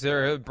Browns.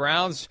 They're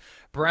Browns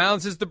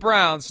is the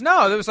Browns."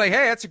 No, it was like,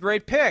 "Hey, that's a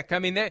great pick." I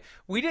mean,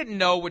 we didn't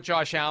know what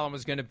Josh Allen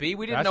was going to be.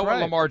 We didn't know what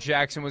Lamar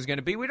Jackson was going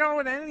to be. We don't know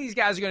what any of these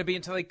guys are going to be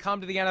until they come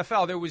to the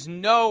NFL. There was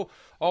no,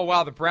 "Oh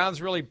wow, the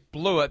Browns really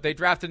blew it. They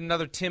drafted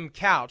another Tim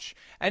Couch,"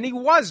 and he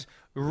was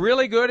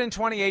really good in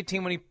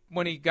 2018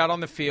 when he got on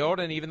the field,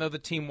 and even though the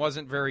team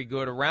wasn't very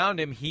good around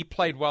him, he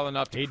played well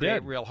enough to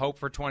create real hope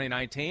for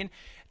 2019.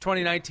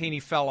 2019 he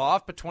fell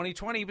off, but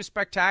 2020 he was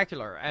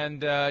spectacular.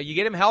 And you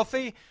get him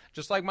healthy,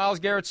 just like Myles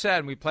Garrett said,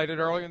 and we played it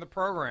earlier in the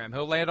program.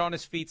 He'll land on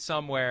his feet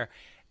somewhere.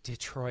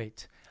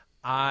 Detroit,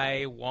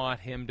 I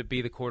want him to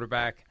be the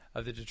quarterback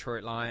of the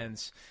Detroit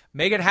Lions.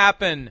 Make it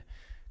happen,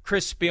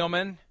 Chris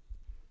Spielman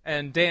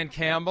and Dan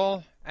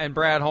Campbell and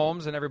Brad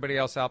Holmes and everybody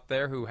else out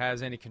there who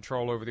has any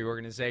control over the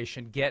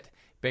organization. Get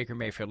Baker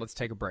Mayfield. Let's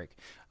take a break.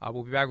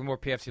 We'll be back with more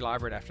PFT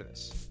Live right after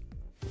this.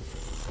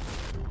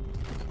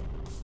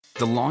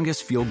 The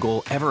longest field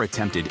goal ever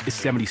attempted is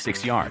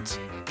 76 yards.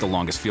 The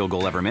longest field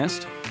goal ever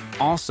missed?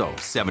 Also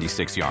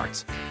 76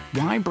 yards.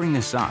 Why bring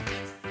this up?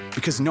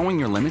 Because knowing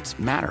your limits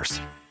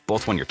matters,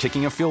 both when you're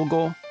kicking a field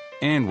goal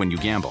and when you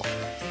gamble.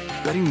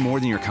 Betting more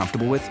than you're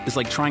comfortable with is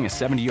like trying a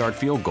 70-yard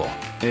field goal.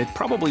 It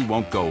probably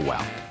won't go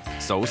well.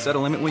 So set a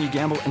limit when you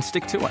gamble and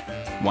stick to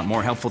it. Want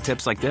more helpful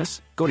tips like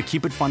this? Go to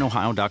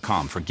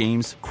keepitfunohio.com for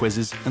games,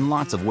 quizzes, and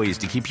lots of ways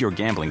to keep your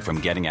gambling from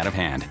getting out of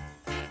hand.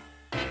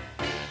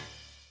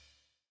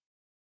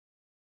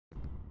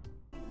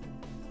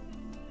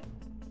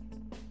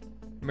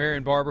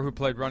 Marion Barber, who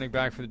played running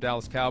back for the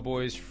Dallas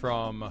Cowboys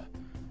from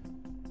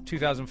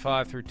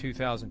 2005 through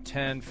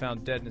 2010,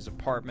 found dead in his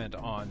apartment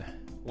on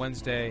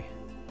Wednesday,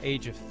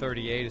 age of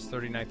 38. His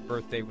 39th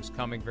birthday was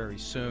coming very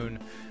soon.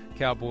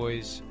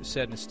 Cowboys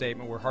said in a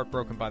statement, "We're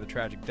heartbroken by the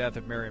tragic death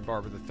of Marion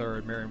Barber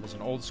III. Marion was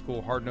an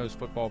old-school, hard-nosed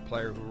football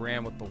player who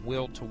ran with the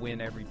will to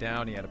win every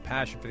down. He had a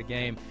passion for the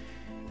game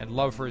and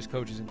love for his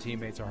coaches and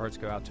teammates. Our hearts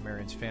go out to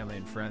Marion's family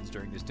and friends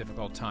during this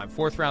difficult time."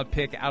 4th-round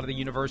pick out of the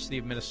University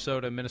of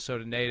Minnesota,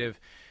 Minnesota native,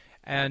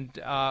 and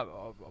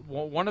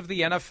one of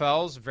the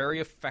NFL's very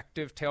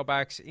effective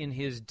tailbacks in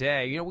his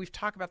day. You know, we've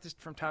talked about this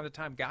from time to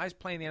time. Guys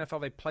play in the NFL,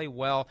 they play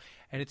well,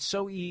 and it's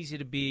so easy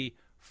to be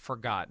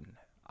forgotten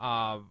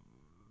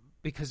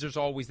because there's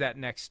always that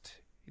next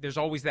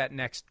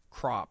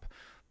crop.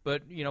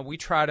 But, you know, we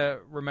try to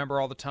remember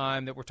all the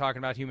time that we're talking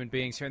about human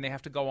beings here, and they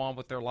have to go on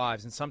with their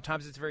lives. And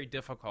sometimes it's very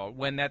difficult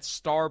when that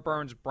star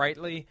burns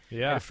brightly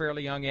at a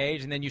fairly young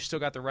age, and then you still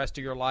got the rest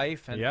of your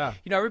life. And,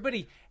 you know,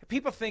 everybody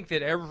people think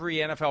that every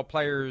NFL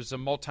player is a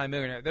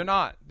multimillionaire. They're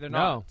not. They're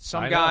not. No,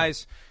 Some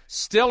guys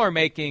still are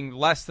making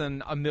less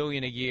than $1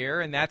 million a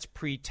year, and that's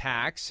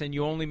pre-tax, and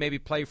you only maybe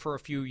play for a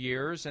few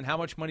years. And how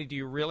much money do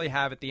you really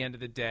have at the end of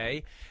the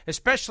day,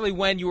 especially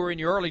when you were in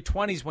your early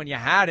 20s when you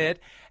had it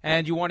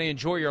and you want to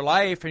enjoy your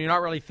life and you're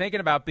not really thinking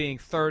about being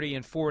 30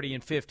 and 40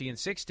 and 50 and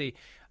 60.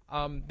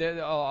 A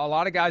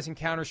lot of guys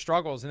encounter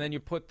struggles, and then you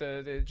put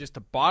just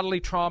the bodily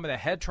trauma, the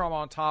head trauma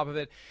on top of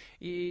it.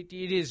 It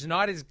is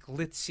not as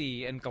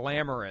glitzy and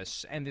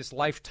glamorous and this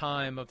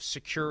lifetime of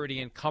security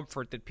and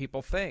comfort that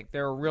people think.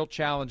 There are real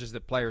challenges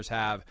that players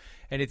have,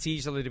 and it's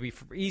easy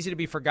to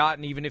be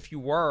forgotten even if you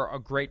were a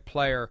great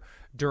player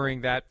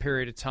during that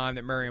period of time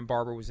that Marion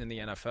Barber was in the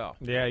NFL.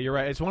 Yeah, you're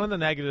right. It's one of the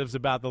negatives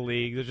about the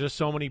league. There's just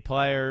so many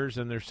players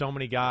and there's so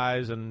many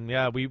guys, and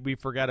yeah, we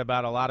forget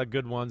about a lot of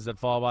good ones that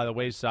fall by the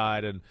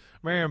wayside, and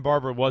Marion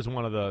Barber was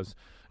one of those.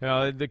 You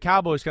know, the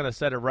Cowboys kind of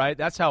said it right.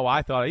 That's how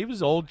I thought. He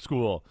was old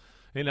school.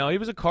 You know, he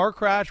was a car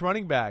crash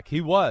running back.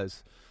 He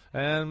was.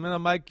 And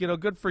I'm like,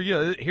 good for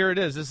you. Here it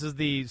is. This is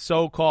the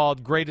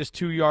so-called greatest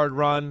 2-yard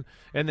run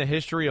in the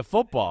history of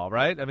football,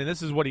 right? I mean,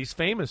 this is what he's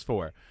famous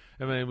for.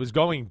 I mean, it was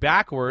going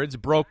backwards,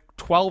 broke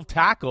 12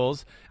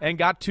 tackles, and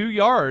got 2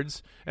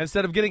 yards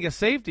instead of getting a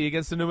safety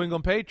against the New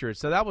England Patriots.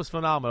 So that was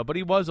phenomenal. But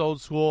he was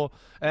old school.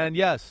 And,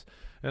 yes,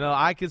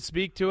 I could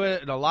speak to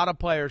it, and a lot of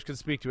players can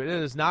speak to it.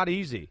 It is not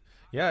easy.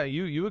 Yeah,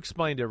 you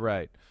explained it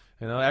right.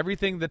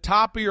 Everything, the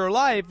top of your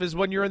life is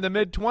when you're in the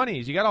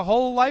mid-20s. You got a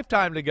whole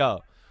lifetime to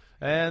go.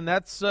 And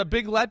that's a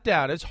big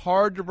letdown. It's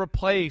hard to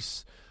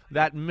replace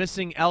that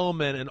missing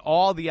element and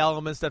all the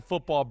elements that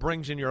football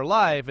brings in your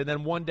life, and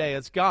then one day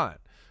it's gone.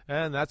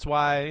 And that's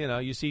why,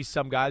 you see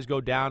some guys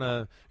go down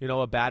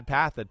a bad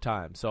path at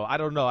times. So I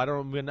don't know.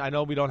 I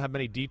know we don't have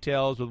many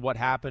details with what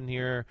happened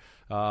here,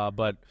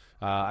 but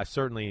I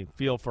certainly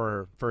feel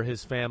for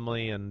his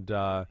family and,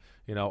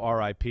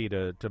 R.I.P.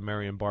 to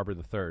Marion Barber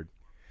III.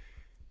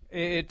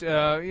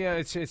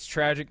 It's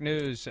tragic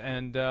news,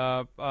 and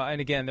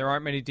again, there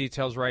aren't many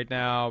details right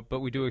now, but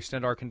we do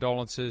extend our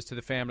condolences to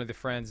the family, the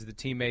friends, the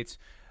teammates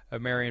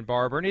of Marion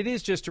Barber, and it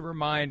is just a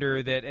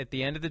reminder that at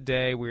the end of the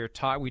day, we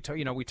talk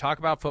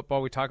about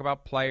football, we talk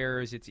about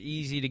players. It's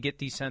easy to get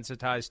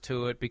desensitized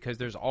to it because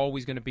there's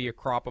always going to be a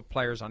crop of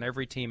players on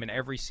every team in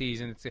every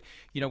season.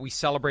 We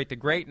celebrate the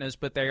greatness,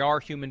 but they are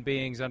human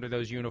beings under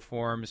those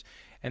uniforms,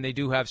 and they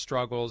do have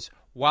struggles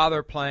while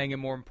they're playing,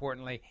 and more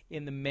importantly,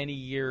 in the many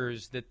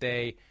years that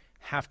they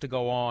have to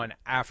go on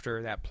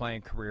after that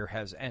playing career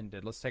has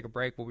ended. Let's take a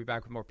break. We'll be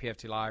back with more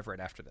PFT Live right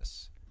after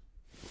this.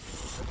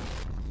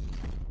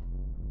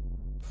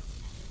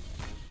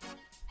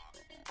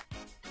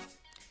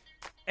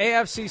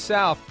 AFC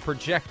South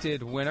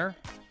projected winner,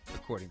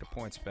 according to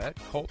PointsBet.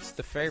 Colts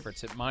the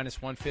favorites at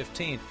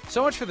 -115.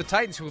 So much for the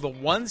Titans, who were the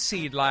 1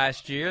 seed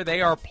last year.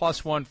 They are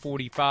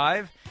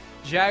 +145.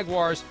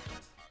 Jaguars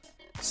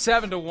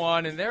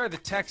 7-1, and there are the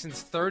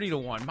Texans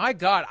 30-1. My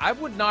God, I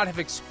would not have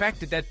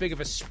expected that big of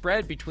a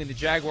spread between the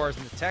Jaguars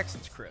and the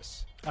Texans,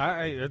 Chris.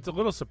 It's a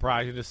little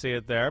surprising to see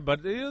it there,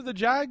 but the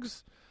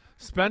Jags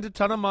spent a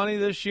ton of money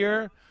this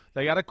year.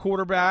 They got a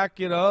quarterback,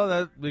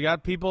 that we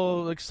got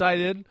people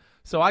excited.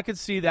 So I could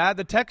see that.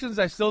 The Texans,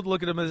 I still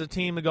look at them as a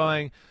team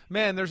going,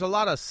 man, there's a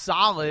lot of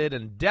solid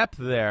and depth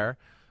there.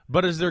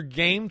 But is there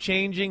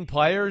game-changing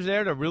players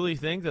there to really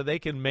think that they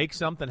can make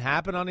something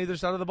happen on either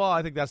side of the ball?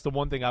 I think that's the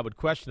one thing I would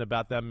question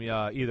about them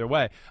either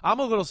way. I'm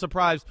a little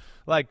surprised.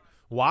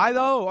 Why,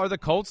 though, are the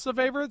Colts the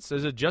favorites?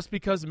 Is it just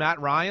because Matt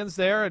Ryan's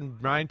there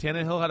and Ryan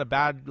Tannehill had a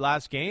bad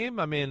last game?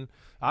 I mean,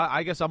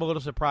 I guess I'm a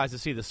little surprised to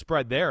see the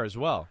spread there as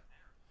well.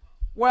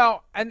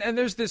 Well, and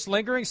there's this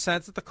lingering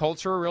sense that the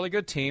Colts are a really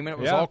good team, and it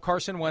was all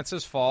Carson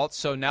Wentz's fault.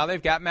 So now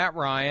they've got Matt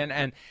Ryan.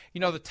 And,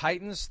 the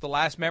Titans, the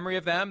last memory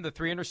of them, the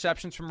 3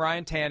 interceptions from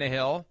Ryan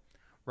Tannehill,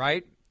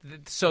 right?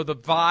 So the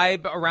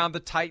vibe around the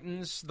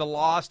Titans, the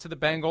loss to the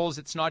Bengals,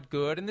 it's not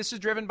good. And this is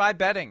driven by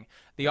betting.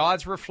 The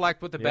odds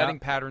reflect what the betting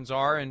patterns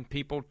are, and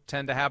people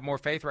tend to have more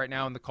faith right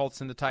now in the Colts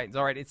than the Titans.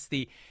 All right, it's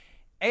the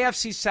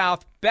AFC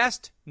South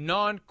best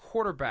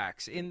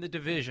non-quarterbacks in the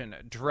division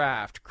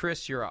draft.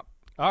 Chris, you're up.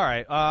 All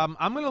right,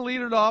 I'm going to lead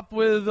it off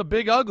with a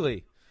big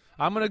ugly.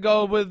 I'm going to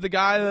go with the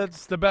guy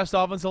that's the best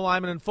offensive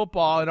lineman in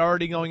football and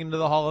already going into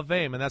the Hall of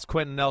Fame, and that's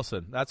Quentin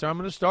Nelson. That's where I'm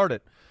going to start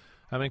it.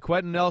 I mean,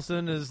 Quentin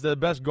Nelson is the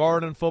best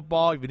guard in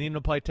football. If you need him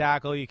to play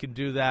tackle, you can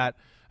do that.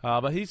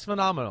 But he's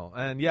phenomenal.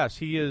 And, yes,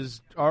 he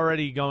is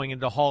already going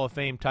into Hall of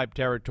Fame-type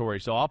territory.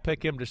 So I'll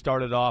pick him to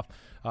start it off.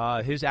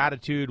 His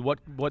attitude, what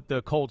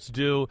the Colts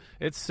do,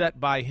 it's set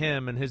by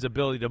him and his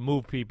ability to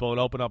move people and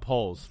open up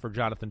holes for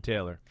Jonathan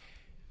Taylor.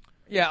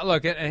 Yeah,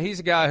 look, and he's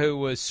a guy who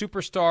was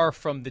superstar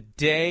from the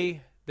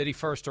day that he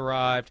first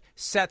arrived,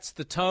 sets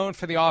the tone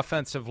for the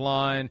offensive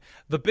line,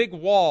 the big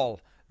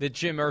wall that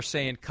Jim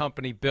Irsay and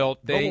company built.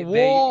 But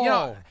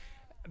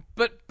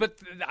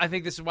I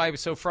think this is why he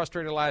was so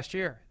frustrated last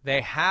year.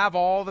 They have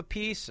all the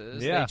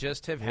pieces. Yeah. They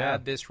just have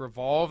had this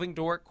revolving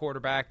door at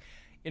quarterback.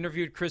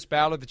 Interviewed Chris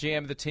Ballard, the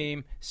GM of the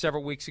team,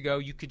 several weeks ago.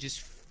 You could just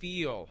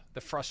feel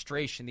the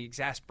frustration, the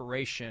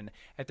exasperation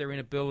at their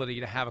inability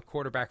to have a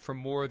quarterback for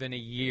more than a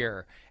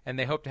year. And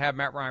they hope to have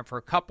Matt Ryan for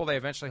a couple. They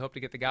eventually hope to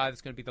get the guy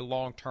that's going to be the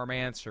long-term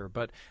answer.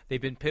 But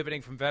they've been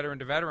pivoting from veteran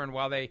to veteran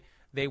while they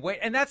wait.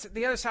 And that's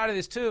the other side of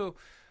this, too.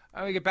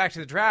 I'm going to get back to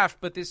the draft,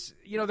 but this,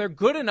 they're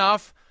good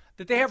enough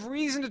that they have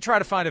reason to try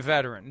to find a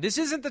veteran. This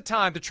isn't the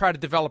time to try to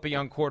develop a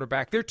young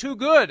quarterback. They're too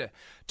good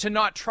to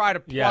not try to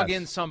plug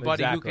in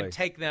somebody who can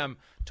take them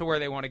to where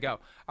they want to go.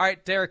 All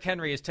right, Derrick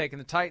Henry has taken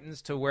the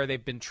Titans to where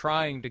they've been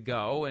trying to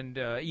go, and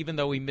even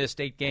though he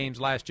missed 8 games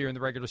last year in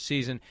the regular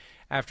season,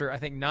 after I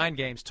think 9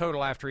 games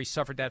total after he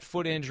suffered that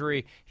foot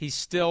injury, he's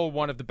still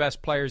one of the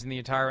best players in the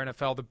entire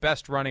NFL, the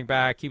best running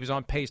back. He was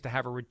on pace to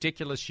have a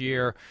ridiculous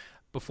year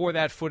before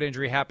that foot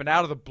injury happened,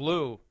 out of the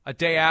blue, a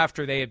day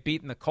after they had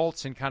beaten the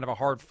Colts in kind of a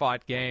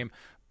hard-fought game.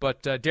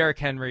 But Derrick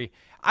Henry,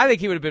 I think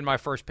he would have been my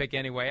first pick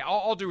anyway.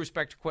 All due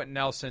respect to Quentin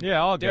Nelson.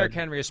 Yeah, all good. Derrick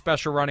Henry, a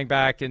special running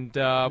back, and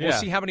we'll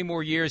see how many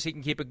more years he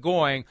can keep it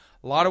going.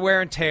 A lot of wear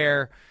and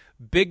tear,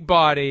 big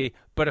body,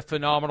 but a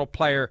phenomenal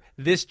player.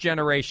 This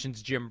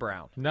generation's Jim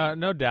Brown.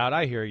 No doubt.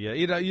 I hear you.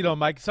 You know,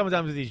 Mike.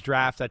 Sometimes with these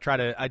drafts, I try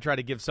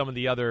to give some of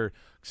the other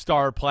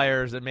star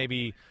players that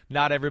maybe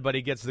not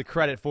everybody gets the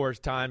credit for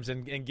at times,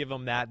 and give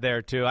them that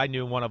there too. I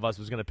knew one of us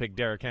was going to pick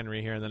Derrick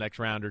Henry here in the next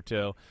round or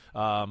two.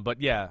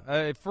 But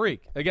yeah,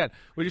 freak. Again,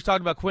 we just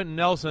talked about Quentin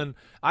Nelson.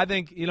 I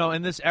think,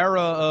 in this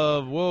era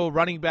of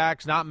running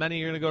backs, not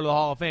many are going to go to the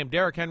Hall of Fame.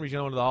 Derrick Henry's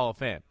going to the Hall of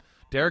Fame.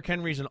 Derrick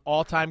Henry's an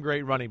all-time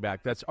great running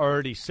back. That's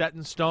already set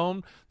in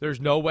stone. There's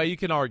no way you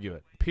can argue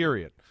it,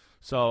 period.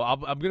 So I'm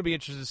going to be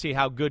interested to see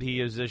how good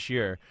he is this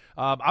year.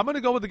 I'm going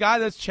to go with the guy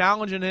that's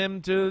challenging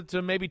him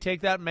to maybe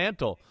take that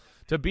mantle,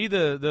 to be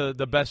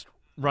the best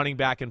running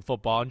back in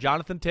football, and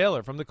Jonathan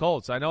Taylor from the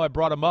Colts. I know I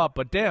brought him up,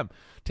 but damn,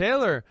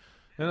 Taylor,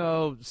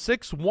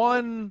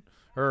 6'1",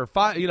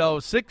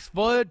 or 6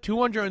 foot,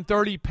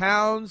 230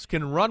 pounds,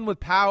 can run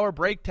with power,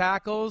 break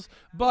tackles,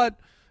 but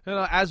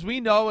as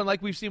we know, and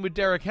like we've seen with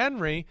Derrick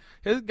Henry,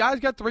 his guy's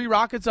got 3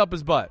 rockets up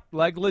his butt,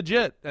 like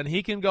legit, and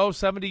he can go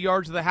 70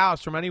 yards to the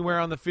house from anywhere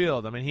on the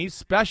field. I mean, he's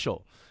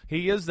special.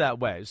 He is that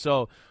way.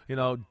 So,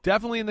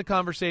 definitely in the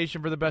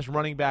conversation for the best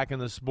running back in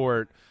the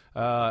sport,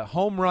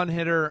 home run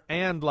hitter,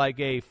 and like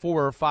a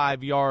 4 or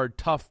 5 yard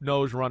tough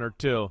nose runner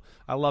too.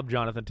 I love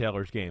Jonathan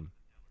Taylor's game.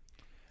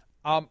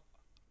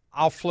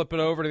 I'll flip it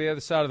over to the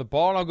other side of the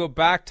ball, and I'll go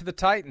back to the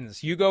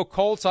Titans. You go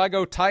Colts, I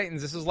go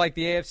Titans. This is like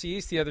the AFC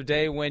East the other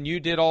day when you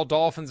did all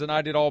Dolphins and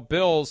I did all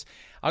Bills.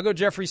 I'll go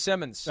Jeffrey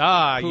Simmons,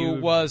 who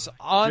was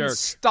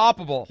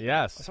unstoppable. Jerk.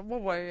 Yes.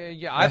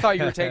 I thought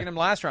you were taking him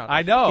last round.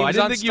 I know. I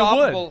didn't think you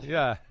would.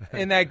 Yeah.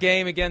 in that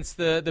game against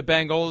the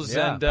Bengals,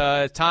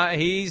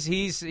 and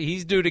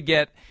he's due to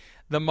get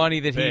the money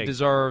that he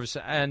deserves,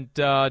 and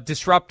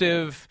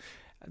disruptive.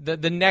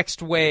 The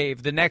next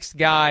wave, the next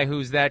guy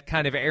who's that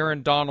kind of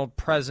Aaron Donald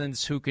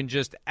presence who can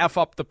just F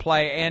up the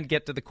play and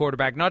get to the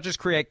quarterback, not just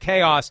create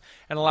chaos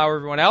and allow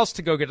everyone else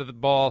to go get to the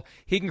ball.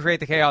 He can create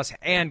the chaos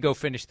and go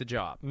finish the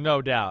job.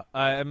 No doubt.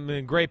 I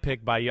mean, great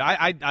pick by you.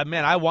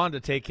 I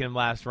wanted to take him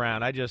last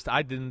round. I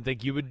didn't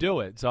think you would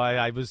do it. So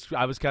I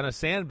was kind of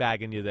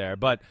sandbagging you there.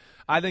 But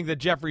I think that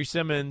Jeffrey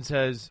Simmons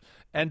has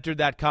entered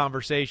that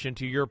conversation,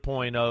 to your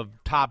point, of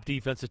top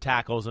defensive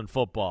tackles in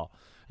football.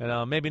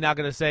 Maybe not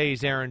going to say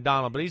he's Aaron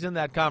Donald, but he's in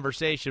that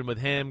conversation with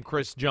him,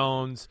 Chris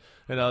Jones.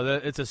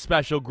 It's a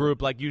special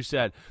group, like you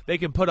said. They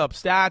can put up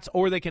stats,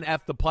 or they can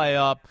F the play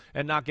up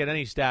and not get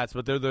any stats,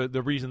 but they're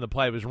the reason the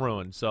play was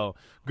ruined. So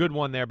good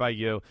one there by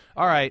you.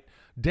 All right,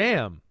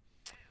 damn.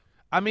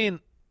 I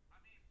mean,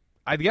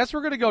 I guess we're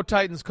going to go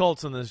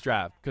Titans-Colts in this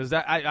draft, because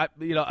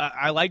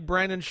I like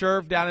Brandon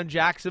Scherff down in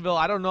Jacksonville.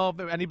 I don't know if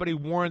anybody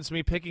warrants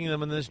me picking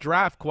them in this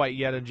draft quite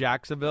yet in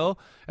Jacksonville.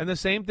 And the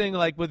same thing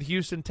like with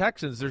Houston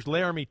Texans. There's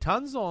Laramie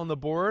Tunsil on the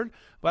board,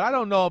 but I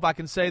don't know if I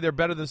can say they're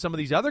better than some of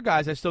these other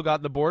guys I still got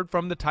on the board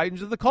from the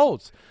Titans or the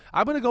Colts.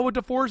 I'm going to go with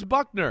DeForest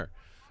Buckner.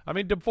 I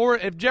mean,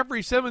 if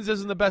Jeffrey Simmons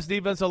isn't the best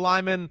defensive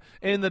lineman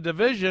in the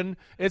division,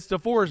 it's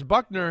DeForest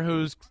Buckner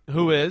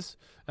who is.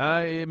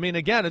 I mean,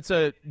 again, it's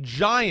a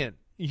giant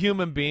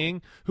human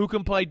being who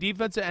can play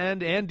defensive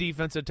end and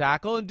defensive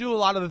tackle and do a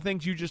lot of the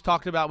things you just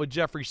talked about with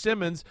Jeffrey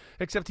Simmons,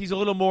 except he's a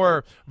little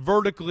more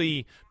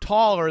vertically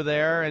taller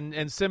there,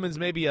 and Simmons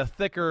maybe a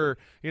thicker,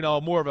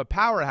 more of a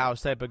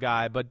powerhouse type of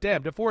guy. But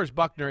damn, DeForest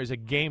Buckner is a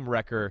game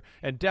wrecker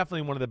and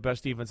definitely one of the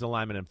best defensive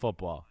linemen in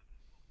football.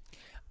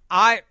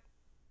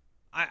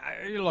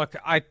 Look,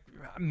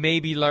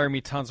 maybe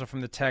Laramie Tunsil from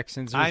the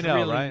Texans. There's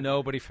really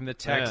nobody from the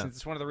Texans. Yeah.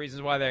 It's one of the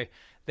reasons why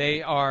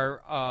they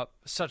are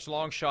such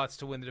long shots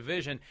to win the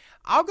division.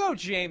 I'll go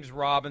James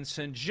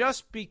Robinson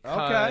just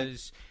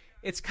because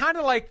it's kind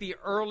of like the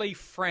early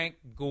Frank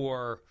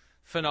Gore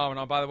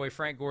phenomenon. By the way,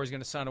 Frank Gore is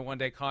going to sign a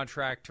one-day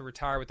contract to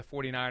retire with the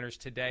 49ers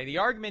today. The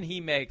argument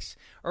he makes,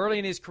 early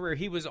in his career,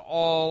 he was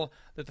all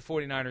that the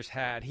 49ers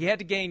had. He had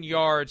to gain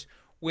yards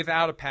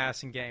without a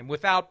passing game,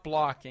 without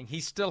blocking.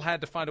 He still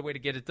had to find a way to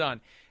get it done.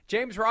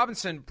 James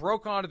Robinson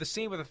broke onto the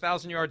scene with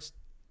 1,000 yards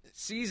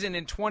season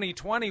in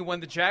 2020 when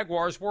the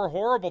Jaguars were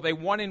horrible. They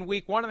won in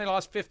week 1 and they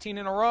lost 15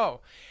 in a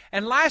row.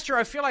 And last year,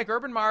 I feel like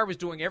Urban Meyer was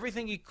doing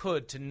everything he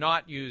could to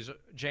not use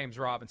James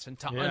Robinson,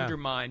 to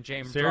undermine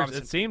James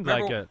Robinson. It seemed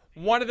Remember, like it.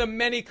 One of the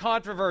many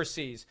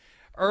controversies,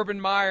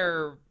 Urban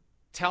Meyer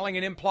telling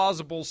an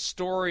implausible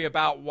story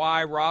about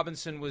why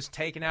Robinson was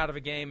taken out of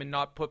a game and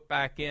not put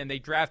back in. They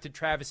drafted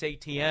Travis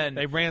Etienne.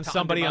 They ran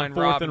somebody on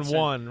 4th and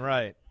 1,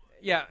 right.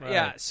 Yeah, right.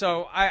 yeah.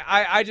 So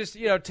I just,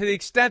 to the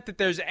extent that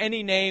there's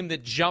any name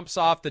that jumps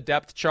off the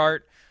depth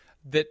chart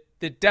that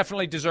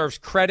definitely deserves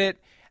credit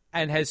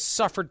and has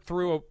suffered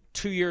through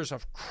 2 years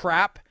of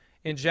crap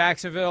in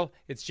Jacksonville,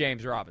 it's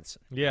James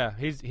Robinson. Yeah,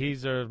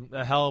 he's a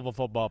hell of a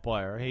football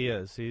player. He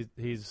is.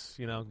 He's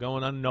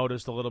going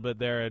unnoticed a little bit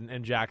there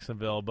in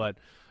Jacksonville. But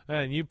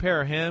man, you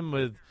pair him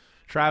with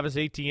Travis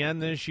Etienne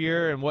this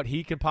year and what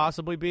he could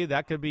possibly be,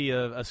 that could be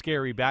a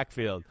scary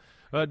backfield.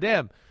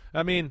 Damn,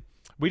 I mean,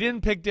 we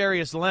didn't pick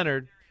Darius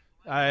Leonard.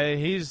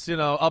 He's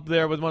up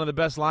there with one of the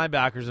best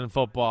linebackers in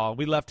football.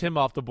 We left him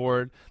off the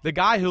board. The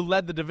guy who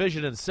led the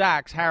division in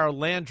sacks, Harold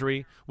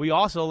Landry, we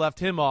also left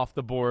him off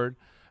the board.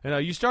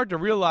 You start to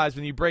realize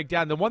when you break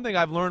down, the one thing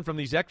I've learned from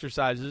these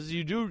exercises,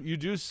 you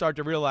do start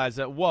to realize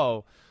that,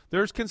 whoa,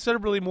 there's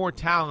considerably more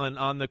talent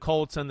on the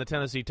Colts and the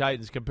Tennessee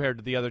Titans compared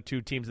to the other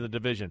two teams in the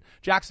division.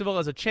 Jacksonville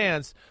has a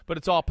chance, but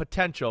it's all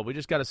potential. We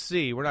just got to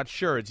see. We're not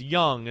sure. It's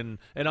young and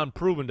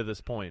unproven to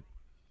this point.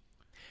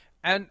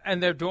 And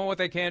they're doing what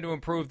they can to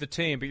improve the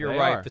team. But you're They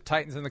right. are. The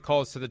Titans and the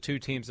Colts are the two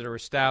teams that are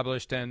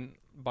established, and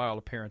by all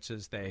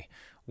appearances, they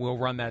will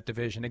run that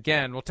division.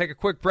 Again, we'll take a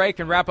quick break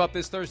and wrap up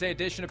this Thursday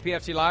edition of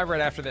PFT Live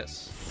right after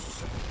this.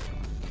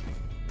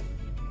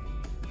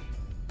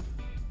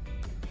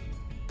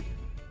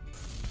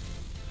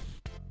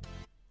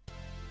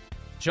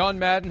 John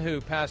Madden, who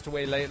passed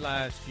away late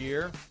last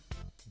year,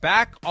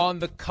 back on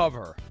the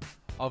cover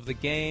of the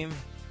game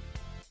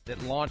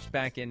that launched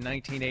back in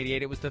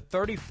 1988. It was the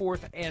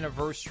 34th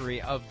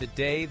anniversary of the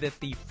day that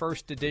the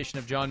first edition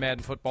of John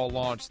Madden Football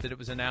launched, that it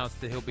was announced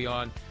that he'll be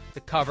on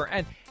the cover.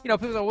 And,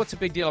 people say, what's the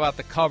big deal about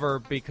the cover?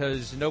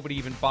 Because nobody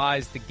even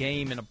buys the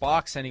game in a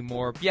box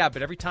anymore. Yeah,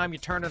 but every time you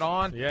turn it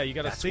on, yeah, you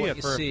got to see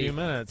it for a few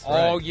minutes.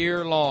 All right.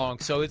 year long.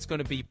 So it's going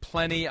to be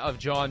plenty of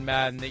John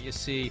Madden that you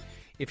see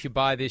if you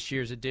buy this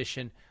year's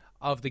edition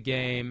of the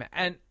game.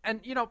 And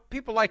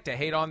people like to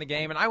hate on the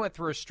game, and I went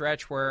through a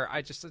stretch where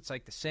it's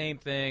like the same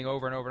thing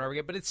over and over and over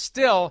again, but it's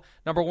still,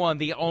 number one,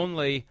 the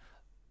only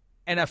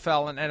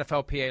NFL and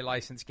NFLPA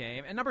licensed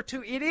game, and number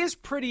two, it is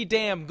pretty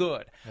damn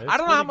good. I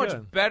don't know how much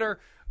better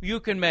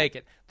you can make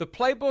it. The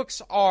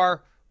playbooks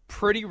are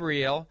pretty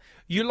real.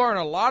 You learn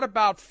a lot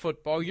about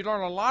football. You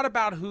learn a lot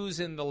about who's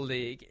in the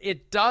league.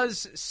 It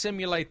does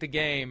simulate the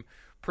game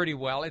pretty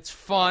well. It's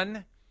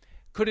fun.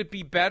 Could it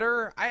be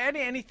better?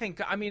 Anything.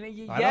 I mean,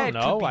 yeah, it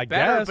could be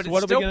better, but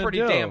it's still pretty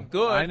damn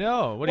good. I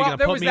know. What are you going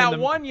to put me in there was that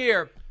 1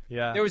 year.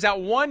 Yeah. There was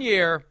that 1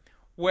 year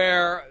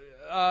where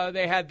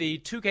they had the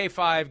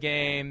 2K5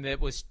 game that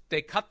was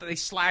they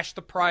slashed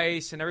the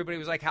price, and everybody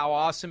was like, "How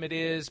awesome it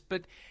is!"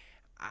 But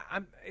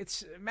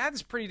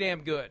Madden's pretty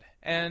damn good,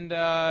 and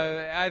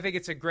I think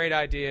it's a great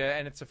idea,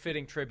 and it's a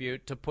fitting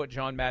tribute to put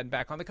John Madden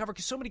back on the cover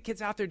because so many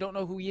kids out there don't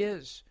know who he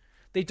is.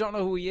 They don't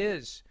know who he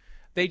is.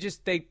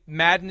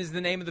 Madden is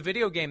the name of the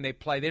video game they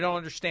play. They don't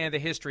understand the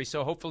history,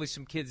 so hopefully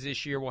some kids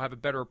this year will have a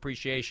better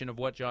appreciation of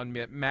what John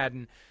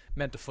Madden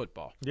meant to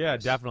football. Yeah,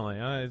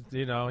 definitely.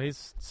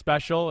 He's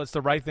special. It's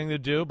the right thing to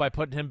do by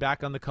putting him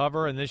back on the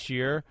cover in this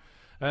year.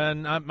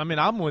 And,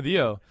 I'm with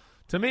you.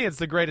 To me, it's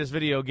the greatest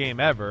video game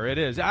ever. It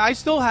is. I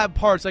still have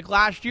parts. Like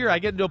last year, I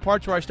get into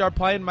parts where I start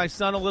playing my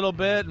son a little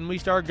bit, and we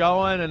start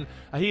going, and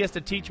he has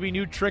to teach me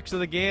new tricks of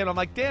the game. I'm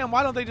like, damn,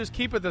 why don't they just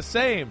keep it the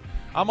same?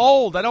 I'm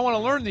old. I don't want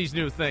to learn these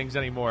new things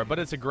anymore, but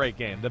it's a great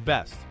game. The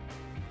best.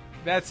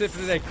 That's it for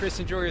today. Chris,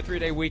 enjoy your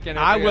 3-day weekend.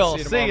 I will.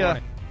 See ya.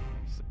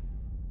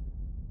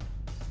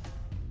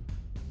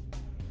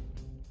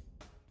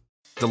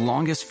 The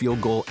longest field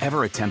goal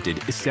ever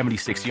attempted is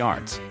 76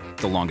 yards.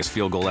 The longest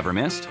field goal ever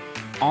missed?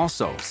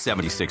 Also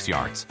 76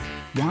 yards.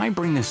 Why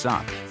bring this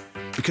up?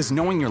 Because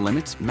knowing your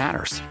limits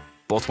matters,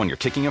 both when you're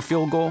kicking a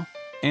field goal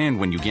and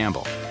when you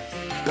gamble.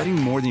 Betting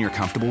more than you're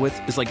comfortable with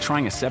is like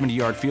trying a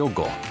 70-yard field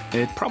goal.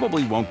 It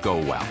probably won't go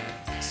well.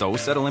 So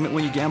set a limit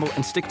when you gamble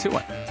and stick to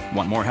it.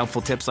 Want more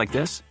helpful tips like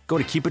this? Go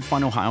to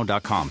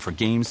keepitfunohio.com for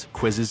games,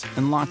 quizzes,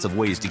 and lots of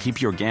ways to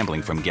keep your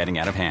gambling from getting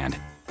out of hand.